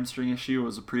hamstring issue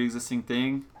was a pre-existing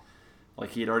thing.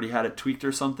 Like he had already had it tweaked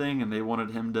or something, and they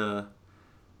wanted him to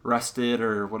rest it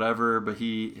or whatever. But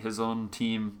his own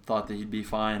team thought that he'd be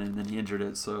fine, and then he injured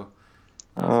it. So,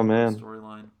 oh man,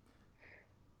 storyline.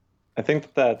 I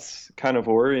think that's kind of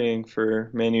worrying for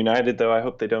Man United, though. I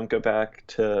hope they don't go back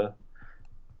to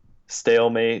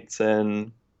stalemates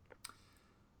and.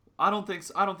 I don't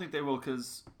think they will,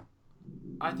 because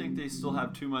I think they still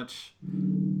have too much.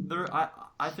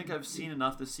 I think I've seen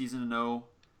enough this season to know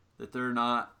that they're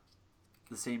not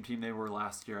the same team they were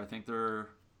last year. I think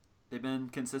they've been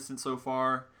consistent so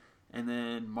far, and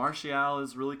then Martial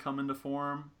is really coming to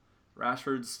form.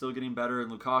 Rashford's still getting better,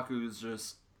 and Lukaku is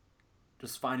just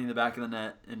finding the back of the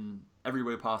net in every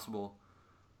way possible.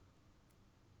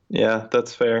 Yeah,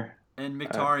 that's fair. And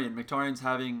Mkhitaryan's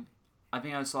having, I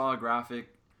think I saw a graphic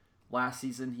last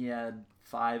season. He had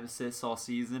 5 assists all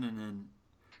season, and then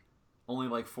only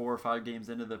like 4 or 5 games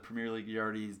into the Premier League, he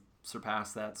already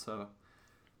surpassed that. So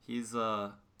he's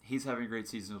having a great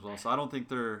season as well. So I don't think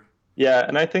they're. Yeah,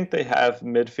 and I think they have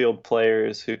midfield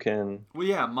players who can. Well,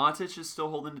 yeah, Matic is still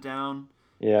holding it down.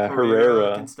 Yeah,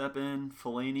 Herrera can step in.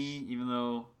 Fellaini, even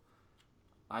though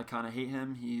I kind of hate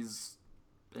him, he's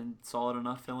been solid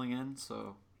enough filling in.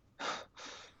 So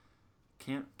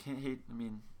can't hate. I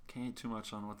mean, can't hate too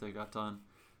much on what they got done.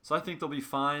 So I think they'll be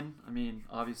fine. I mean,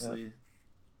 obviously,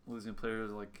 losing players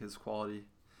like his quality,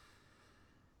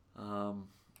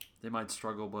 they might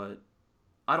struggle, but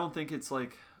I don't think it's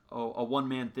like a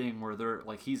one-man thing where they're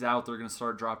like he's out, they're going to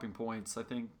start dropping points. I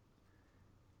think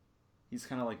he's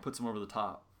kind of like puts them over the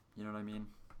top. You know what I mean?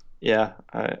 Yeah,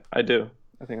 I do.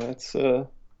 I think that's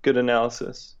good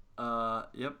analysis.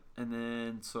 Yep. And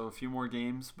then so a few more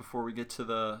games before we get to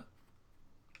the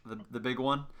big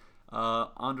one.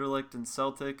 Anderlecht and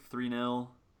Celtic 3-0.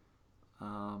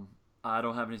 I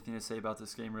don't have anything to say about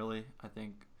this game really. I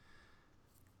think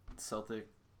Celtic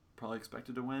probably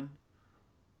expected to win.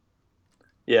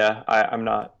 Yeah, I'm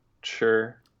not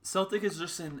sure. Celtic is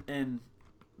just in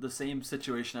the same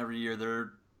situation every year.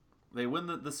 They win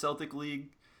the Celtic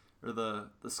League or the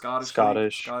Scottish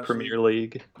Premier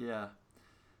League. Yeah.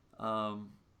 I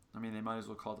mean, they might as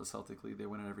well call it the Celtic League. They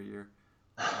win it every year.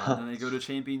 And then they go to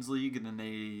Champions League, and then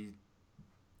they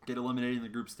get eliminated in the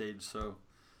group stage. So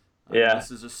yeah,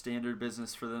 this is just standard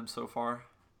business for them so far.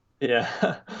 Yeah.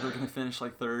 They're going to finish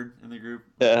like 3rd in the group.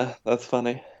 Yeah, that's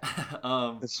funny.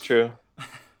 It's true.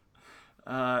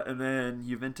 And then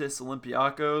Juventus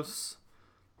Olympiacos.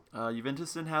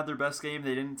 Juventus didn't have their best game.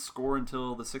 They didn't score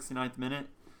until the 69th minute.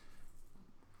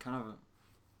 I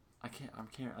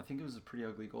think it was a pretty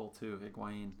ugly goal too,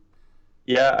 Higuain.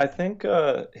 Yeah, I think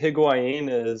Higuain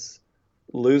is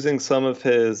losing some of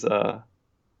his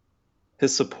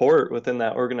support within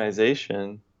that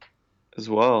organization as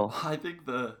well. I think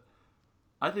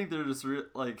they're just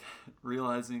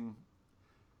realizing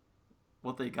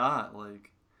what they got.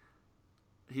 Like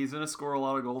he's gonna score a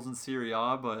lot of goals in Serie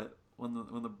A, but when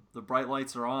the bright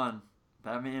lights are on,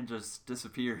 that man just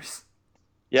disappears.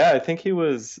 Yeah, I think he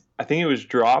was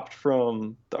dropped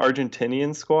from the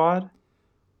Argentinian squad,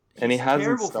 and he hasn't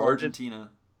terrible started. For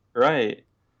Argentina. Right.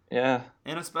 Yeah.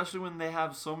 And especially when they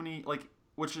have so many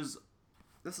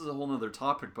this is a whole nother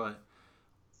topic, but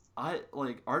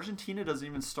Argentina doesn't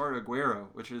even start Aguero,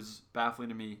 which is baffling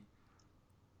to me.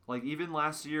 Like even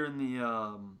last year in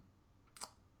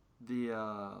the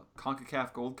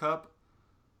CONCACAF Gold Cup,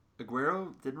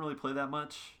 Aguero didn't really play that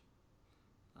much.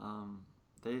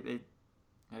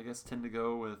 I guess, tend to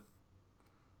go with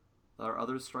our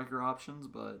other striker options,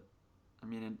 but I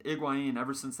mean, in Higuain,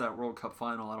 ever since that World Cup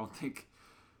final, I don't think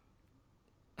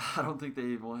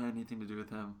they want anything to do with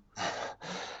him.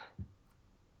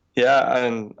 Yeah,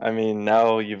 and I mean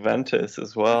now Juventus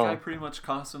as That guy well. pretty much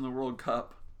cost him the World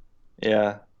Cup.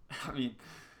 Yeah. I mean,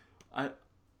 I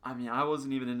I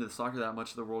wasn't even into soccer that much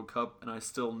of the World Cup, and I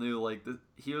still knew like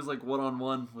he was like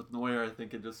 1-on-1 with Neuer. I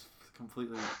think it just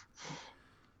completely.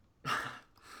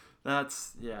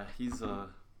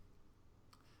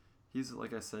 He's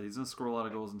like I said, he's gonna score a lot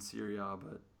of goals in Serie A,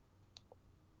 but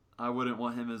I wouldn't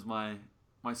want him as my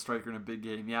striker in a big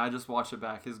game. Yeah, I just watched it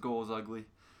back. His goal was ugly.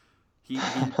 He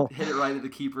hit it right at the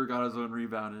keeper, got his own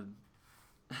rebound,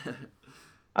 and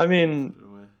I mean, put it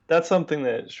away. that's something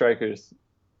that strikers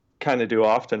kind of do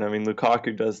often. I mean,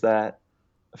 Lukaku does that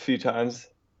a few times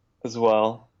as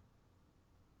well.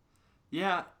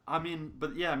 Yeah, I mean,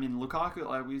 Lukaku.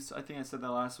 I think I said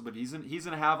that last, but he's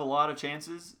gonna have a lot of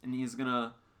chances, and he's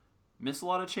gonna miss a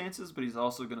lot of chances, but he's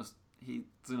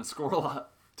gonna score a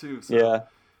lot too. So Yeah.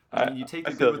 I mean, you take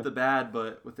I the feel good with the bad,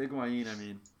 but with Higuain,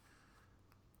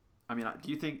 do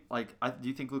you think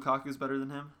Lukaku's better than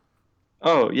him?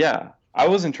 Oh, yeah. I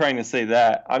wasn't trying to say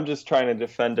that. I'm just trying to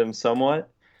defend him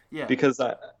somewhat Yeah, because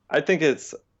I think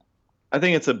it's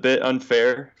a bit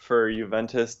unfair for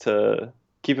Juventus to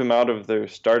keep him out of their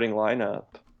starting lineup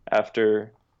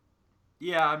after.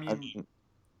 yeah. I mean,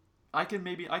 I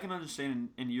can understand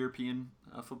in European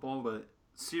football, but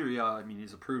Serie A,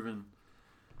 he's a proven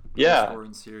goal yeah, scorer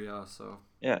in Serie A. So,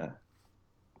 yeah.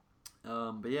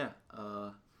 but yeah,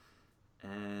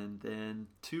 and then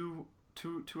two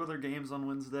other games on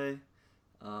Wednesday.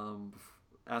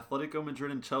 Atletico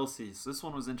Madrid and Chelsea. So this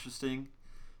one was interesting.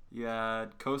 You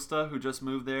had Costa, who just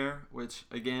moved there, which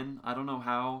again, I don't know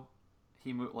how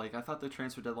he moved. Like I thought the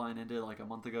transfer deadline ended like a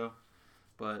month ago,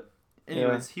 but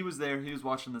anyways, he was there. He was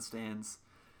watching the stands.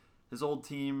 His old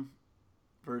team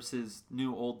versus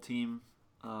new old team.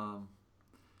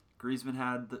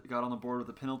 Griezmann got on the board with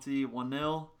a penalty,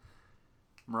 1-0.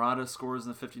 Morata scores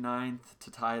in the 59th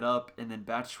to tie it up, and then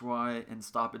Batshuayi in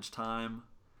stoppage time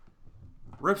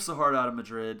rips the heart out of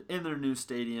Madrid in their new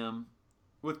stadium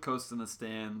with Costa in the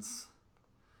stands.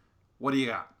 What do you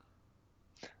got?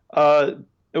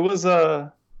 It was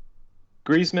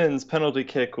Griezmann's penalty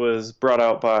kick was brought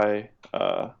out by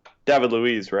David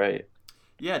Luiz, right?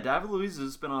 Yeah, David Luiz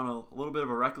has been on a little bit of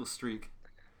a reckless streak.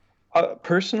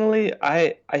 Personally,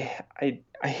 I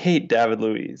hate David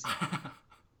Luiz.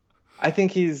 I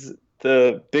think he's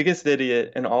the biggest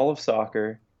idiot in all of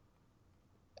soccer.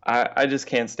 I just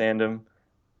can't stand him.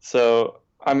 So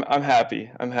I'm happy.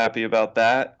 I'm happy about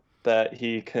that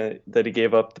he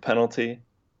gave up the penalty.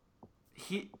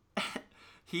 He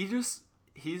he's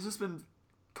just been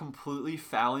completely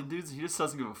fouling dudes. He just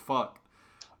doesn't give a fuck.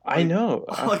 I know.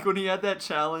 Like when he had that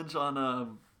challenge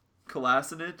on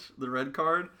Kolasinac, the red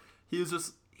card, he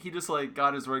just like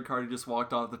got his red card. He just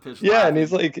walked off the pitch. Yeah, laughing.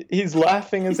 and he's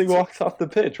laughing as he walks off the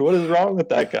pitch. What is wrong with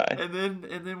that guy? And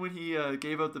then when he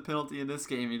gave up the penalty in this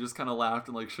game, he just kind of laughed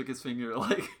and like shook his finger.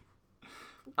 Like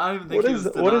I don't even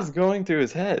think what is going through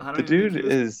his head? The dude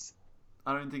is.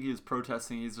 I don't even think he was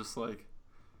protesting. He's just like.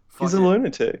 He's a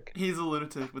lunatic. He's a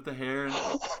lunatic with the hair. And,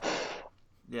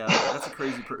 yeah, that's a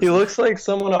crazy person. He looks like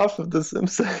someone off of The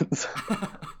Simpsons.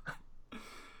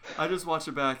 I just watched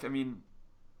it back. I mean,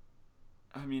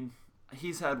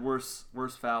 he's had worse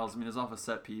fouls. It's off a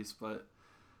set piece, but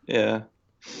yeah.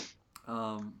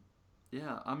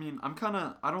 Yeah.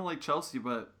 I don't like Chelsea,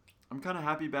 but I'm kind of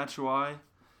happy Batshuayi.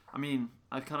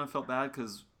 I kind of felt bad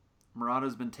because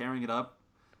Morata's been tearing it up.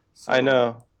 So I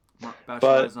know.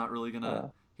 Batshuayi's not really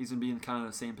gonna. He's gonna be in kind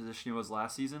of the same position he was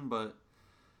last season, but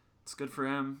it's good for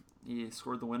him. He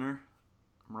scored the winner.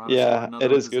 Yeah,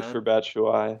 it is good for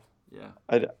Batshuayi. Yeah.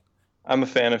 I'm a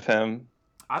fan of him.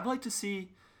 I'd like to see,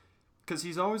 because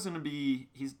he's always going to be,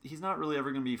 he's not really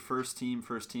ever going to be first team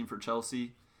for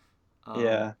Chelsea.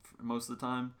 Most of the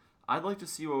time. I'd like to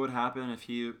see what would happen if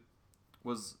he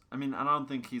was, I don't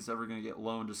think he's ever going to get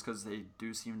loaned just because they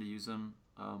do seem to use him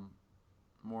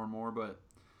more and more, but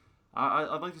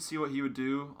I'd like to see what he would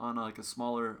do on like a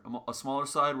smaller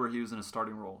side where he was in a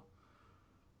starting role.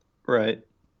 Right.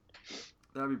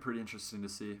 That'd be pretty interesting to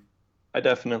see. I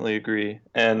definitely agree.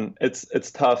 And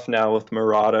it's tough now with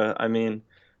Morata.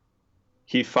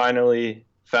 He finally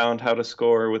found how to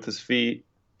score with his feet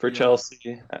for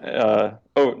Chelsea.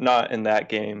 Not in that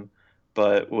game,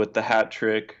 but with the hat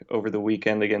trick over the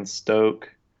weekend against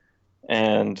Stoke.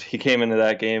 And he came into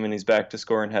that game and he's back to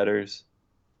scoring headers.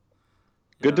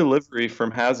 Good delivery from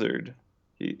Hazard.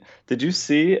 Did you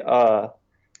see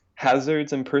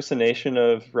Hazard's impersonation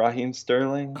of Raheem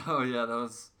Sterling. Oh yeah,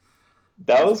 that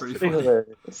That was pretty pretty funny.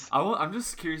 hilarious. I'm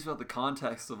just curious about the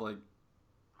context of like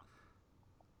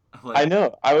I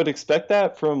know. I would expect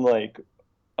that from like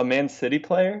a Man City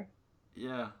player.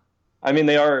 yeah. I mean,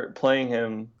 they are playing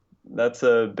him. That's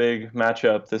a big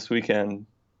matchup this weekend.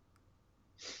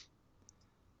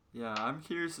 Yeah, I'm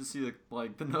curious to see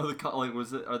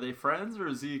was it, are they friends, or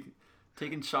is he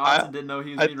taking shots I and didn't know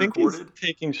he was I being think he's recorded?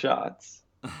 taking shots,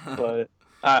 but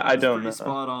I That's don't pretty know.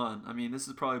 spot on. I mean, this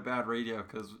is probably bad radio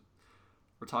because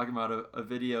we're talking about a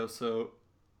video, so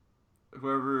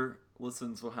whoever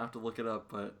listens will have to look it up.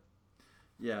 But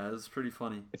yeah, it's pretty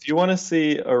funny. If you want to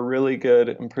see a really good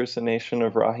impersonation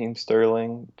of Raheem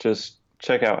Sterling, just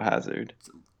check out Hazard.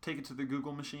 So take it to the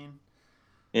Google machine.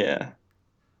 Yeah.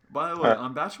 By the All way, right.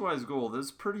 on Batshuayi's goal,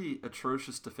 there's pretty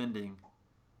atrocious defending.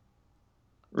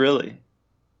 Really?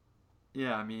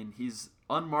 Yeah, I mean, he's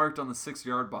unmarked on the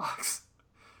 6-yard box.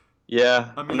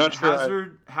 Yeah. I I'm mean, not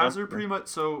sure. Hazard pretty much.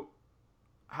 So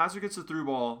Hazard gets the through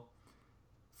ball.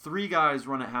 3 guys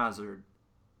run at Hazard.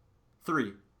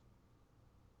 3.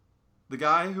 The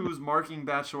guy who was marking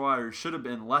Batshuayi should have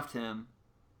been left him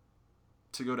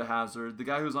to go to Hazard. The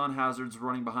guy who's on Hazard's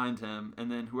running behind him,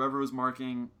 and then whoever was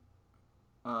marking,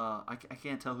 I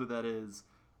can't tell who that is,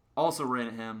 also ran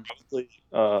at him. Probably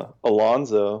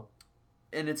Alonso.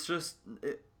 And it's just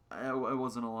it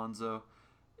wasn't Alonso.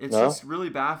 It's No? just really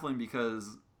baffling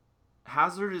because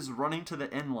Hazard is running to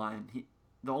the end line.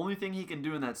 The only thing he can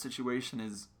do in that situation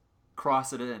is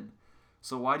cross it in.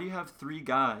 So why do you have 3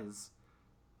 guys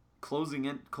closing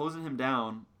him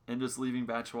down and just leaving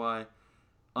Batshuayi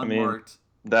I mean, unmarked?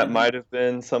 that And might have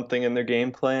been something in their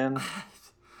game plan.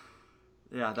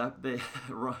 yeah, that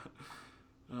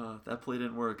play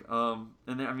didn't work. And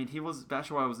then, I mean,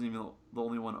 Batshuayi wasn't even the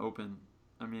only one open.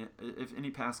 I mean, if any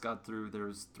pass got through, there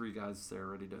was 3 guys there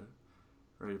ready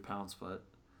to pounce. But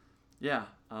yeah,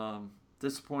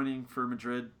 disappointing for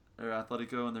Madrid or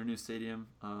Atletico in their new stadium.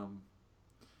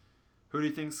 Who do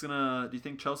you think's gonna? Do you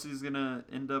think Chelsea's gonna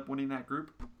end up winning that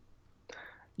group?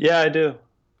 Yeah, I do.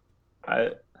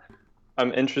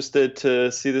 I'm interested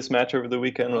to see this match over the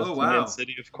weekend with Oh, wow. Man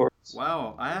City, of course.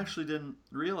 Wow, I actually didn't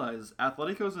realize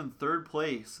Atletico's in 3rd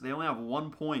place. They only have 1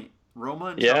 point. Roma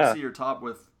and Yeah. Chelsea are top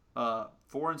with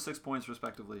 4 and 6 points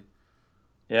respectively.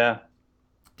 Yeah.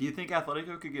 Do you think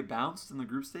Atletico could get bounced in the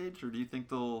group stage, or do you think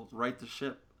they'll right the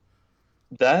ship?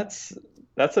 That's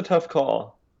a tough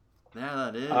call. Yeah,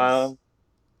 that is.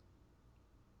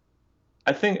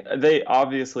 I think they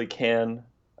obviously can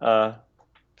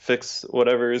fix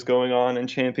whatever is going on in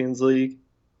Champions League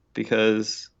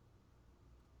because,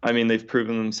 I mean, they've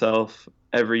proven themselves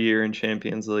every year in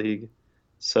Champions League.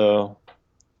 So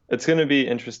it's going to be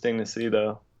interesting to see,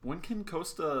 though. When can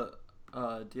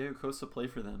Diego Costa play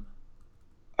for them?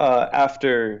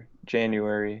 After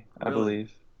January, I Really?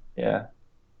 believe. Yeah,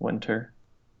 winter.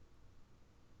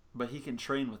 But he can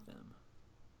train with them.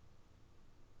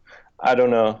 I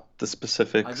don't know the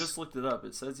specifics. I just looked it up.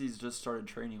 It says he's just started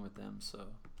training with them, so.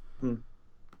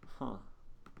 Huh.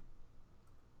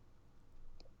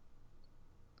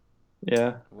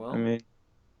 Yeah, Well, I mean,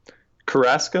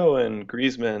 Carrasco and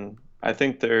Griezmann, I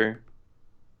think they're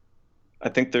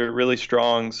really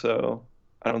strong. So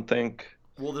I don't think.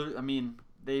 well, I mean,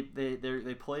 they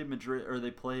play Madrid, or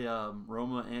they play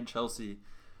Roma and Chelsea,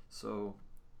 so.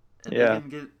 And Yeah. they can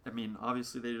get. I mean,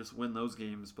 obviously they just win those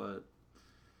games, but.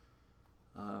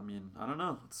 I mean, I don't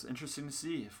know. It's interesting to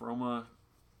see if Roma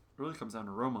it really comes down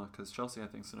to Roma, because Chelsea, I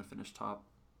think, is going to finish top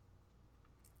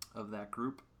of that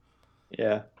group.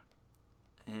 Yeah.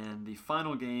 And the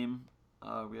final game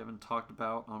we haven't talked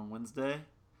about on Wednesday,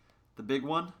 the big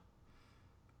one,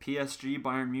 PSG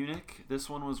Bayern Munich. This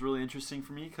one was really interesting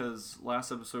for me because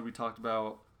last episode we talked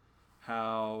about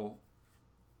how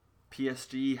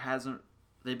PSG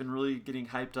they've been really getting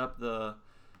hyped up. The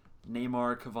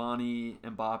Neymar, Cavani,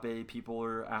 Mbappe, people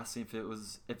are asking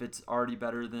if it's already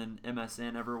better than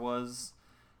MSN ever was,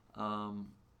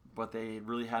 but they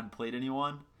really hadn't played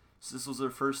anyone. So this was their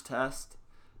first test,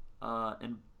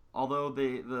 and although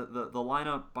the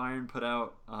lineup Bayern put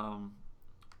out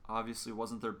obviously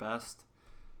wasn't their best.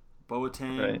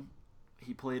 Boateng, Right.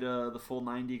 he played the full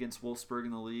 90 against Wolfsburg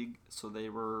in the league, so they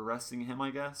were resting him, I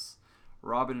guess.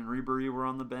 Robin and Ribery were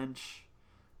on the bench.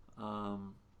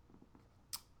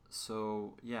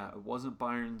 So, yeah, it wasn't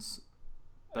Bayern's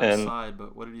best And side,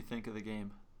 but what did you think of the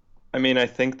game? I mean, I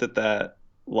think that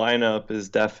lineup is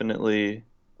definitely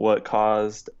what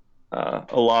caused a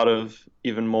lot of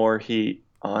even more heat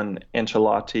on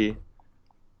Ancelotti.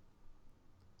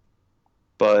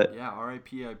 But Yeah,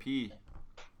 R.I.P.I.P.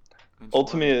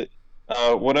 ultimately,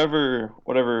 Whatever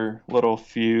little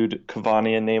feud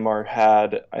Cavani and Neymar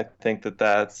had, I think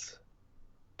that's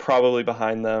probably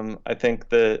behind them. I think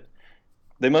that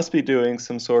they must be doing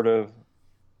some sort of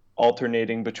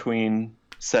alternating between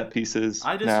set pieces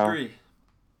I now. disagree.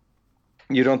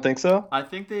 You don't think so? I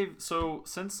think so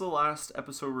since the last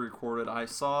episode we recorded, I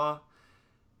saw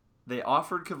they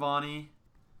offered Cavani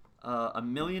 $1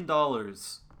 million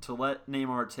to let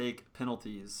Neymar take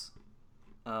penalties.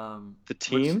 The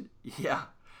team? Yeah,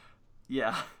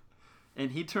 yeah,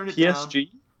 and he turned it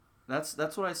PSG? down.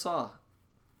 That's what I saw.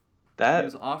 He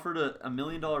was That offered a $1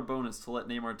 million bonus to let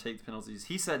Neymar take the penalties.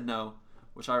 He said no,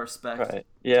 which I respect. right. Told him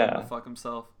Yeah. to fuck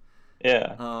himself.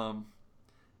 Yeah.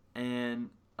 And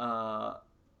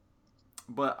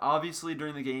but obviously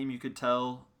during the game you could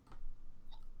tell.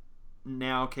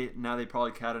 Now they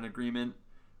probably had an agreement,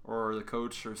 or the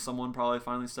coach or someone probably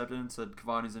finally stepped in and said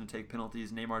Cavani's going to take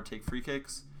penalties, Neymar take free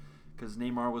kicks, because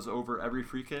Neymar was over every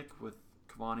free kick with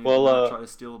Cavani not try to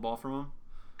steal the ball from him.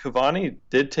 Cavani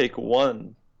did take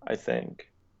one, I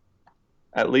think.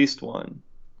 At least one.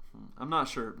 I'm not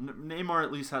sure. Neymar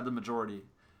at least had the majority.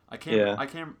 I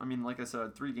mean, like I said, I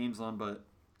had 3 games on, but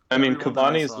I mean,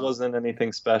 Cavani's wasn't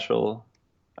anything special.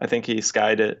 I think he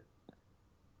skied it.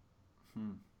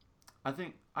 I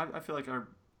feel like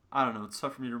I don't know. It's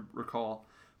tough for me to recall,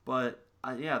 but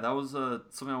yeah, that was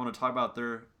something I want to talk about.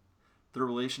 Their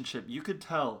relationship. You could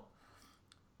tell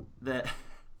that.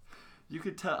 You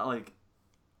could tell, like,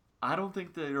 I don't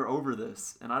think they're over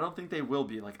this, and I don't think they will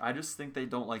be. Like, I just think they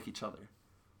don't like each other.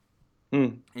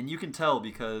 And you can tell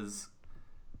because,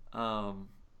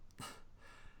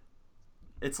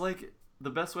 it's like the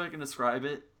best way I can describe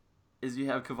it is you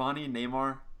have Cavani and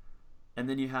Neymar, and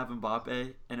then you have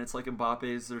Mbappe, and it's like Mbappe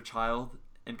is their child,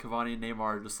 and Cavani and Neymar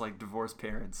are just like divorced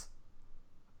parents.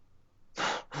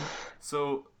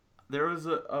 So there was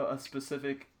a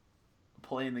specific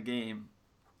play in the game.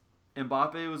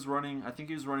 Mbappe was running, I think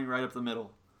he was running right up the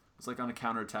middle. It was like on a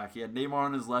counterattack. He had Neymar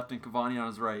on his left and Cavani on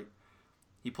his right.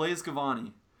 He plays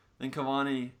Cavani. Then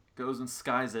Cavani goes and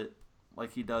skies it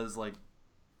like he does like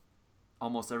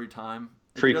almost every time.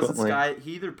 If Frequently. He doesn't sky,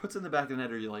 he either puts it in the back of the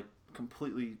net or he like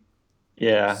completely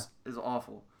is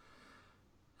awful.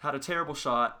 Had a terrible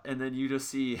shot, and then you just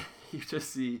see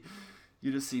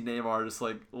Neymar just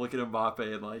like look at Mbappe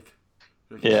and like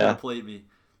he should have played me.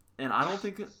 And I don't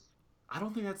think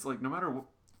that's like, no matter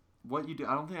what you do,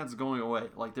 I don't think that's going away.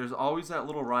 Like, there's always that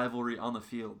little rivalry on the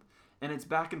field, and it's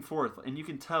back and forth, and you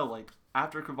can tell like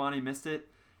after Cavani missed it,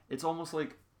 it's almost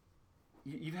like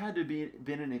you've had to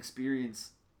been an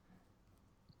experience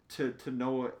to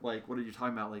know it. Like, what are you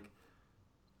talking about? Like,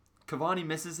 Cavani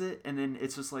misses it, and then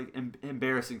it's just like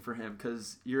embarrassing for him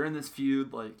because you're in this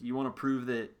feud. Like, you want to prove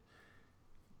that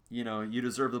you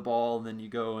deserve the ball, and then you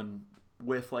go and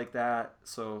whiff like that.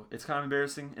 So it's kind of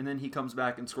embarrassing. And then he comes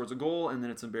back and scores a goal, and then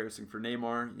it's embarrassing for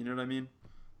Neymar. You know what I mean?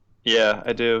 Yeah,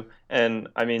 I do. And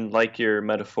I mean, like your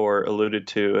metaphor alluded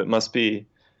to, it must be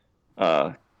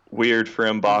weird for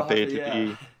Mbappe to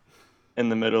be in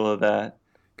the middle of that.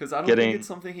 Because I don't think it's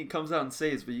something he comes out and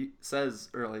says, they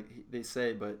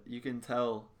say, but you can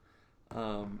tell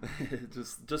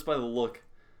just by the look.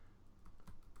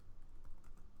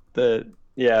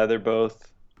 They're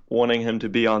both wanting him to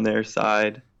be on their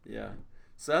side. Yeah.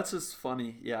 So that's just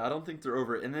funny. Yeah, I don't think they're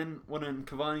over it. And then when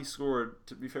Cavani scored,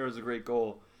 to be fair, it was a great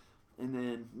goal. And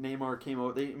then Neymar came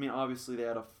over. Obviously they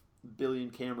had a billion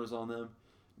cameras on them.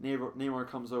 Neymar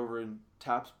comes over and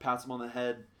pats him on the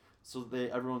head. So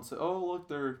everyone said, "Oh, look,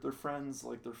 they're friends.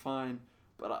 Like, they're fine."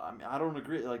 But I don't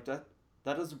agree. Like, that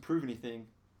doesn't prove anything.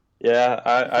 Yeah,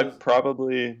 I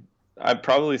probably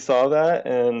saw that,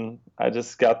 and I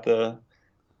just got the.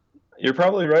 You're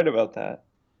probably right about that.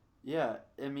 Yeah,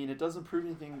 I mean, it doesn't prove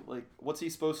anything. Like, what's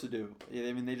he supposed to do?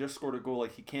 I mean, they just scored a goal.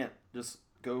 Like, he can't just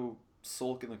go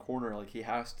sulk in the corner. Like, he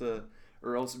has to,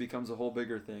 or else it becomes a whole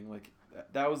bigger thing. Like,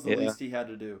 that was the least he had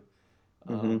to do.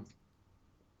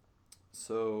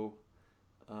 So,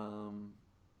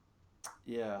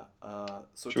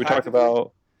 so should we talk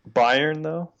about Bayern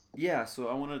though? Yeah, so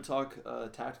I want to talk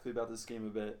tactically about this game a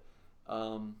bit.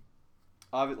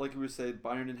 Like we said,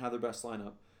 Bayern didn't have their best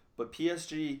lineup, but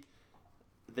PSG,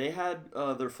 they had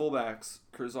their fullbacks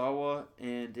Kurzawa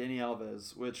and Dani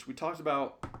Alves, which we talked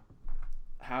about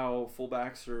how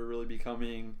fullbacks are really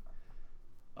becoming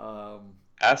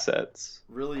assets.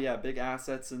 Really, yeah, big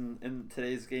assets in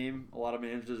today's game. A lot of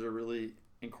managers are really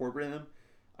incorporating them.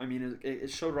 I mean, it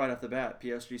showed right off the bat.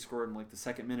 PSG scored in like the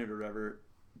second minute or whatever.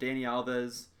 Dani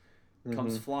Alves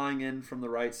comes flying in from the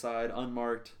right side,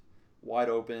 unmarked, wide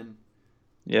open.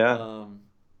 Yeah.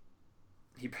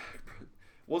 He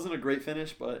wasn't a great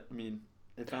finish, but I mean,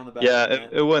 They found the back Yeah, of the it,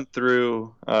 net. it went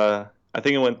through. I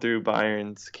think it went through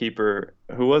Bayern's keeper.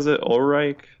 Who was it?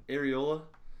 Ulreich? Areola,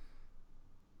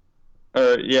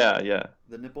 Yeah.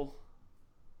 the nipple.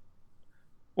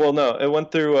 Well, no, it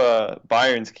went through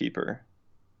Bayern's keeper.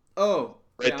 Oh,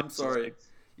 Right yeah. I'm through his sorry. legs.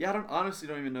 Yeah, I don't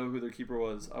even know who their keeper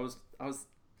was. I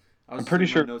I'm was pretty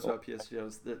doing my sure. notes about PSG.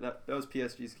 That was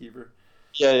PSG's keeper.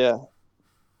 Yeah.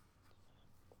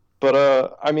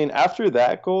 But I mean, after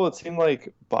that goal, it seemed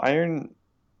like Bayern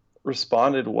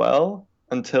responded well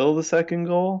until the second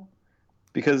goal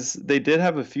because they did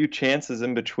have a few chances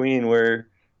in between where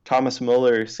Thomas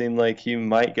Muller seemed like he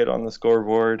might get on the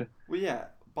scoreboard. Well, yeah,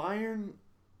 Bayern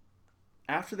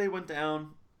after they went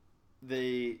down,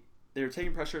 they were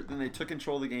taking pressure. Then they took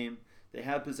control of the game. They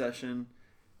had possession.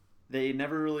 They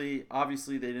never really,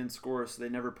 obviously, they didn't score, so they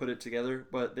never put it together.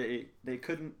 But they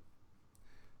couldn't.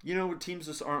 Teams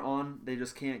just aren't on. They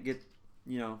just can't get.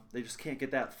 They just can't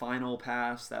get that final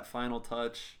pass, that final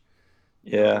touch.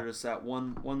 Yeah, They're just that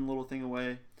one little thing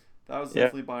away. That was yeah.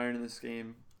 definitely Bayern in this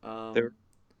game. They were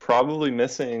probably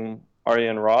missing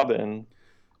Arjen Robben.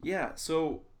 Yeah,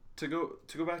 so to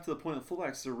go back to the point of the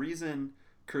fullbacks, the reason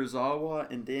Kurzawa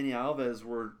and Dani Alves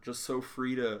were just so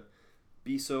free to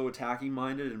be so attacking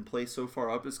minded and play so far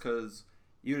up is because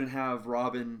you didn't have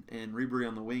Robin and Ribery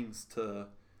on the wings to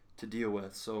deal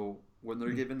with. So when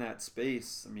they're given that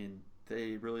space, I mean,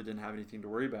 they really didn't have anything to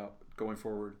worry about going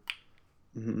forward.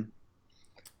 Mm-hmm.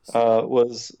 So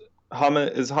Was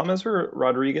James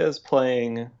Rodriguez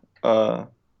playing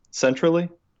centrally?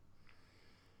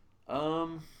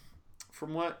 um,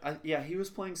 yeah, he was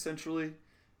playing centrally.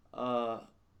 Uh,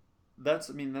 that's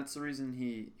the reason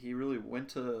he really went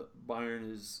to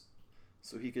Bayern is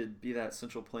so he could be that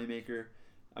central playmaker.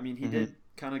 I mean, he Mm-hmm. did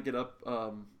kind of get up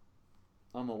on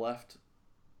the left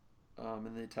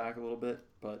in the attack a little bit,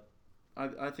 but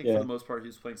I think for Yeah. the most part he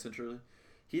was playing centrally.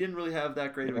 He didn't really have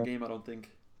that great of a Yeah. game, I don't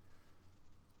think.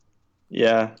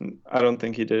 Yeah, I don't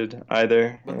think he did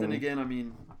either. But then again, I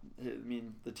mean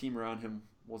the team around him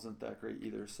wasn't that great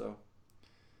either. So,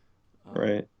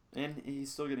 Right. and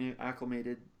he's still getting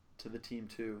acclimated to the team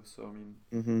too. So I mean,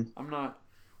 Mm-hmm. I'm not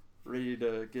ready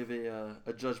to give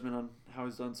a judgment on how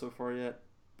he's done so far yet,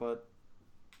 but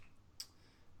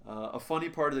a funny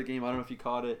part of the game, I don't know if you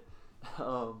caught it.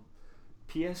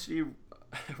 PSG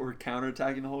were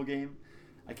counterattacking the whole game.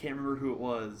 I can't remember who it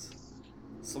was.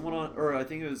 Someone or I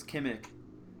think it was Kimmich.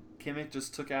 Kimmich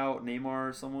just took out Neymar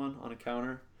or someone on a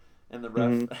counter, and the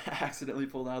ref Mm-hmm. accidentally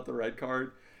pulled out the red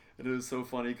card. And it was so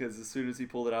funny because as soon as he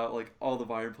pulled it out, like all the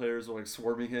Bayern players were like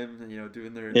swarming him and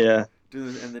doing Yeah.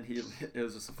 and then it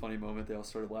was just a funny moment. They all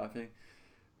started laughing.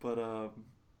 But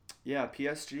yeah,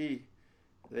 PSG,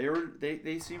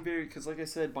 they seemed very because like I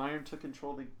said, Bayern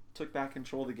took back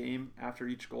control of the game after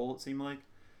each goal. It seemed like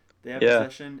they had Yeah.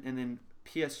 possession, and then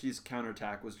PSG's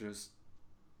counterattack was just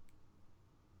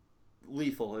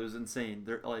lethal. It was insane.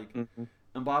 They're like Mm-hmm.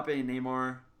 Mbappe and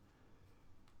Neymar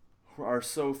are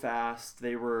so fast.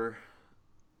 They were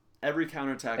every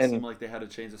counterattack seemed And like they had to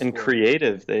change the and score.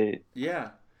 creative. They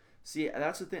Yeah. See,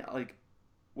 that's the thing. Like,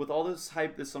 with all this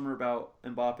hype this summer about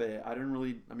Mbappe, I didn't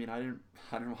really. I mean, I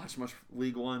didn't watch much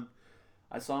League One.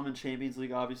 I saw him in Champions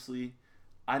League, obviously.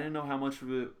 I didn't know how much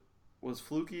of it was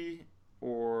fluky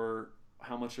or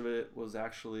how much of it was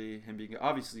actually him being.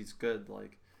 Obviously, he's good.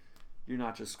 Like, you're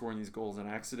not just scoring these goals in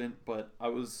accident. But I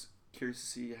was curious to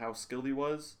see how skilled he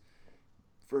was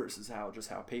versus how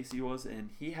pacey he was, and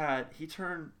he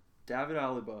turned David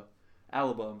Alaba,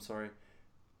 I'm sorry,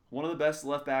 one of the best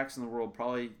left backs in the world,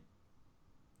 probably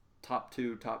top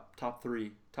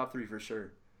three for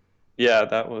sure. Yeah,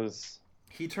 that was.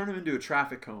 He turned him into a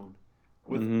traffic cone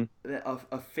with Mm-hmm.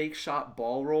 a fake shot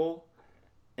ball roll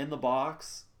in the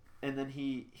box, and then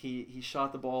he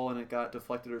shot the ball and it got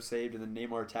deflected or saved, and then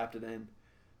Neymar tapped it in.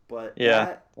 But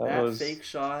Yeah, that was. fake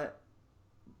shot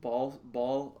ball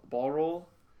roll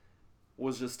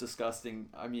was just disgusting.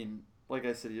 I mean, like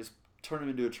I said, he just turned him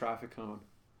into a traffic cone.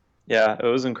 Yeah, it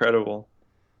was incredible.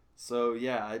 So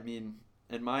yeah, I mean,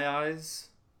 in my eyes,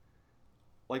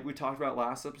 like we talked about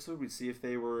last episode, we'd see if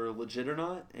they were legit or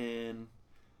not. And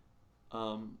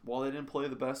while they didn't play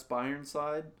the best Bayern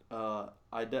side, I'm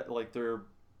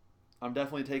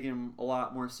definitely taking them a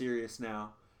lot more serious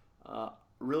now.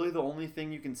 Really, the only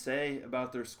thing you can say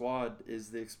about their squad is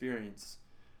the experience.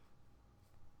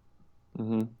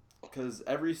 Mm-hmm. Because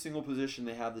every single position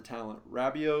they have the talent.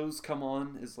 Rabiot's come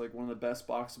on is like one of the best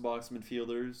box-to-box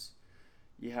midfielders.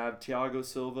 You have Thiago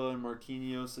Silva and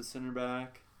Marquinhos at center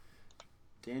back.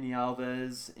 Dani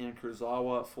Alves and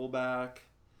Kurzawa at fullback.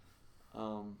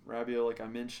 Rabiot, like I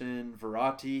mentioned.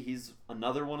 Verratti, he's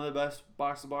another one of the best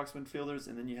box-to-box midfielders.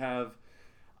 And then you have,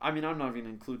 I mean, I'm not even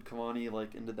gonna include Cavani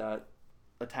like into that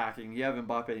attacking. You have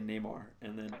Mbappe and Neymar,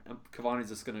 and then Cavani's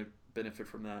just gonna benefit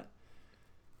from that.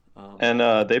 And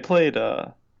they played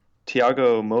Thiago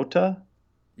Motta.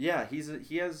 Yeah,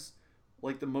 he has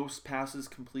like the most passes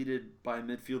completed by a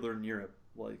midfielder in Europe.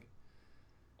 Like,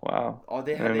 Wow.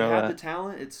 they I didn't know have the that.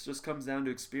 talent. It just comes down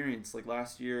to experience. Like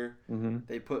last year, Hmm.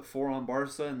 they put 4 on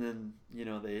Barca, and then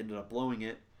they ended up blowing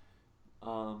it.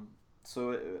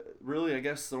 So really, I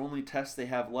guess the only test they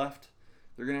have left,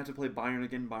 they're gonna have to play Bayern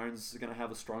again. Bayern's gonna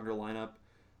have a stronger lineup.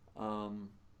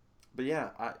 But yeah,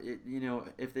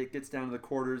 if it gets down to the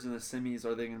quarters and the semis,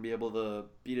 are they going to be able to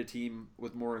beat a team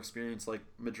with more experience like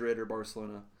Madrid or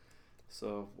Barcelona?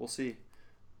 So we'll see.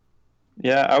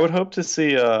 Yeah, I would hope to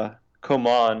see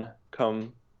Coman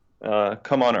come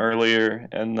on earlier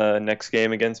in the next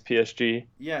game against PSG.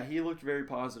 Yeah, he looked very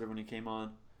positive when he came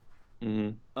on.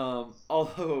 Hmm.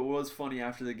 Although it was funny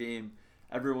after the game,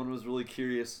 everyone was really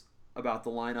curious about the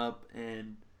lineup,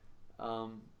 and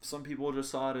some people just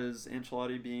saw it as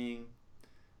Ancelotti being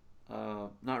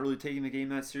not really taking the game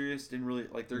that serious. Didn't really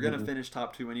like they're gonna Hmm. finish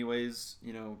top 2 anyways.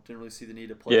 Didn't really see the need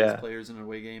to play these Yeah. players in an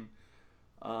away game.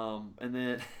 And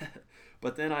then,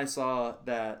 but then I saw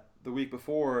that the week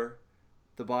before,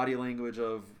 the body language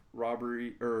of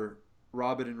Robin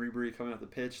and Ribery coming off the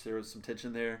pitch, there was some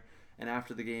tension there. And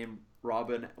after the game,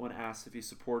 Robin, when asked if he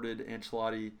supported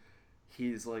Ancelotti,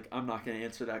 he's like, "I'm not going to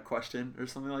answer that question" or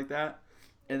something like that.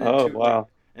 And then Oh, wow.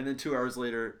 2 hours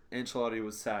later, Ancelotti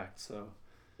was sacked. So,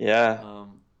 Yeah.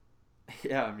 um,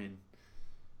 yeah, I mean,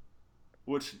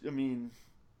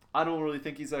 I don't really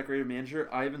think he's that great a manager.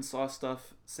 I even saw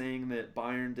stuff saying that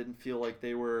Bayern didn't feel like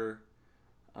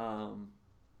um,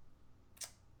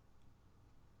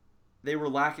 they were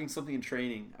lacking something in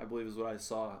training. I believe is what I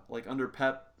saw. Like under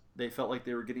Pep, they felt like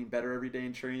they were getting better every day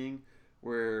in training,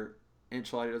 where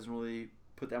Ancelotti doesn't really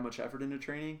put that much effort into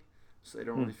training, so they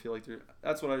don't Hmm. really feel like they're.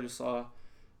 That's what I just saw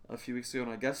a few weeks ago,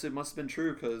 and I guess it must have been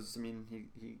true because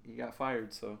he got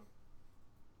fired. So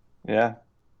Yeah.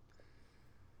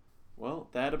 well,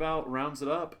 that about rounds it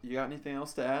up. You got anything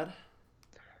else to add?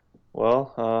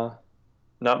 Well,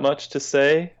 not much to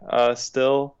say.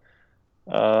 Still,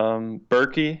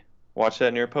 Berkey, watch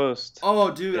that near post.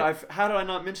 Oh, dude, Yeah. how did I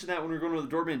not mention that when we were going to the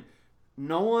Dortmund?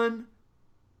 No one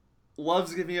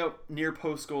loves giving up near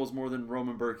post goals more than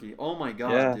Roman Berkey. Oh my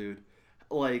god, Yeah. dude!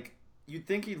 Like you'd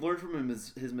think he'd learn from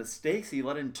his mistakes. He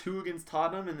let in 2 against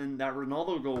Tottenham, and then that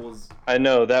Ronaldo goal was I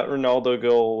know that Ronaldo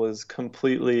goal was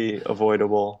completely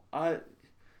avoidable.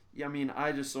 Yeah, I mean,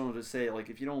 I just wanted to say like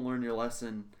if you don't learn your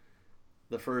lesson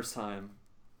the first time,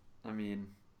 I mean,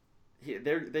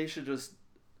 they should just.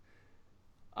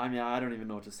 I mean, I don't even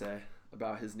know what to say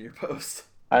about his near post.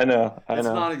 I know. I It's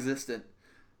know. non-existent.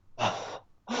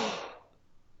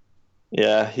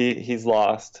 Yeah, he's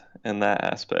lost in that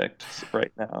aspect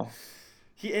right now.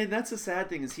 And that's the sad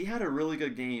thing is he had a really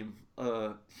good game.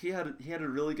 He had a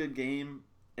really good game,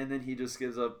 and then he just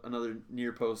gives up another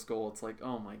near post goal. It's like,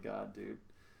 oh my god, dude.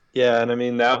 Yeah, and I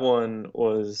mean that one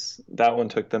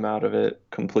took them out of it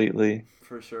completely.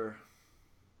 For sure.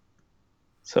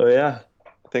 So yeah,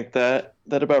 I think that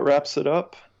about wraps it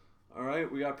up. All right,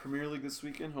 we got Premier League this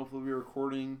weekend. Hopefully, we're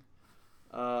recording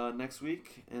next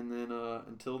week, and then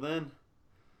until then,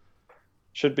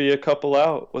 Should be a couple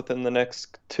out within the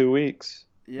next 2 weeks.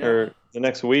 yeah. Or the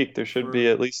next week, there should be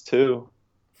For at least two.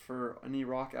 for any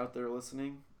rock out there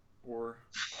listening, or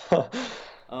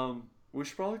we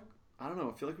should probably. I don't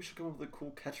know. I feel like we should come up with a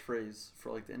cool catchphrase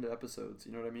for like the end of episodes.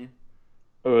 You know what I mean?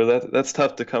 Oh, that's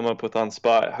tough to come up with on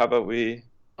spot. How about we?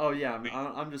 Oh yeah,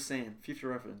 I'm just saying, future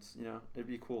reference. It'd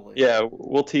be cool. Like, Yeah,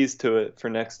 we'll tease to it for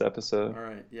next episode. all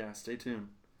right, yeah. Stay tuned.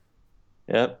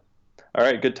 Yep. All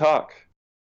right, good talk.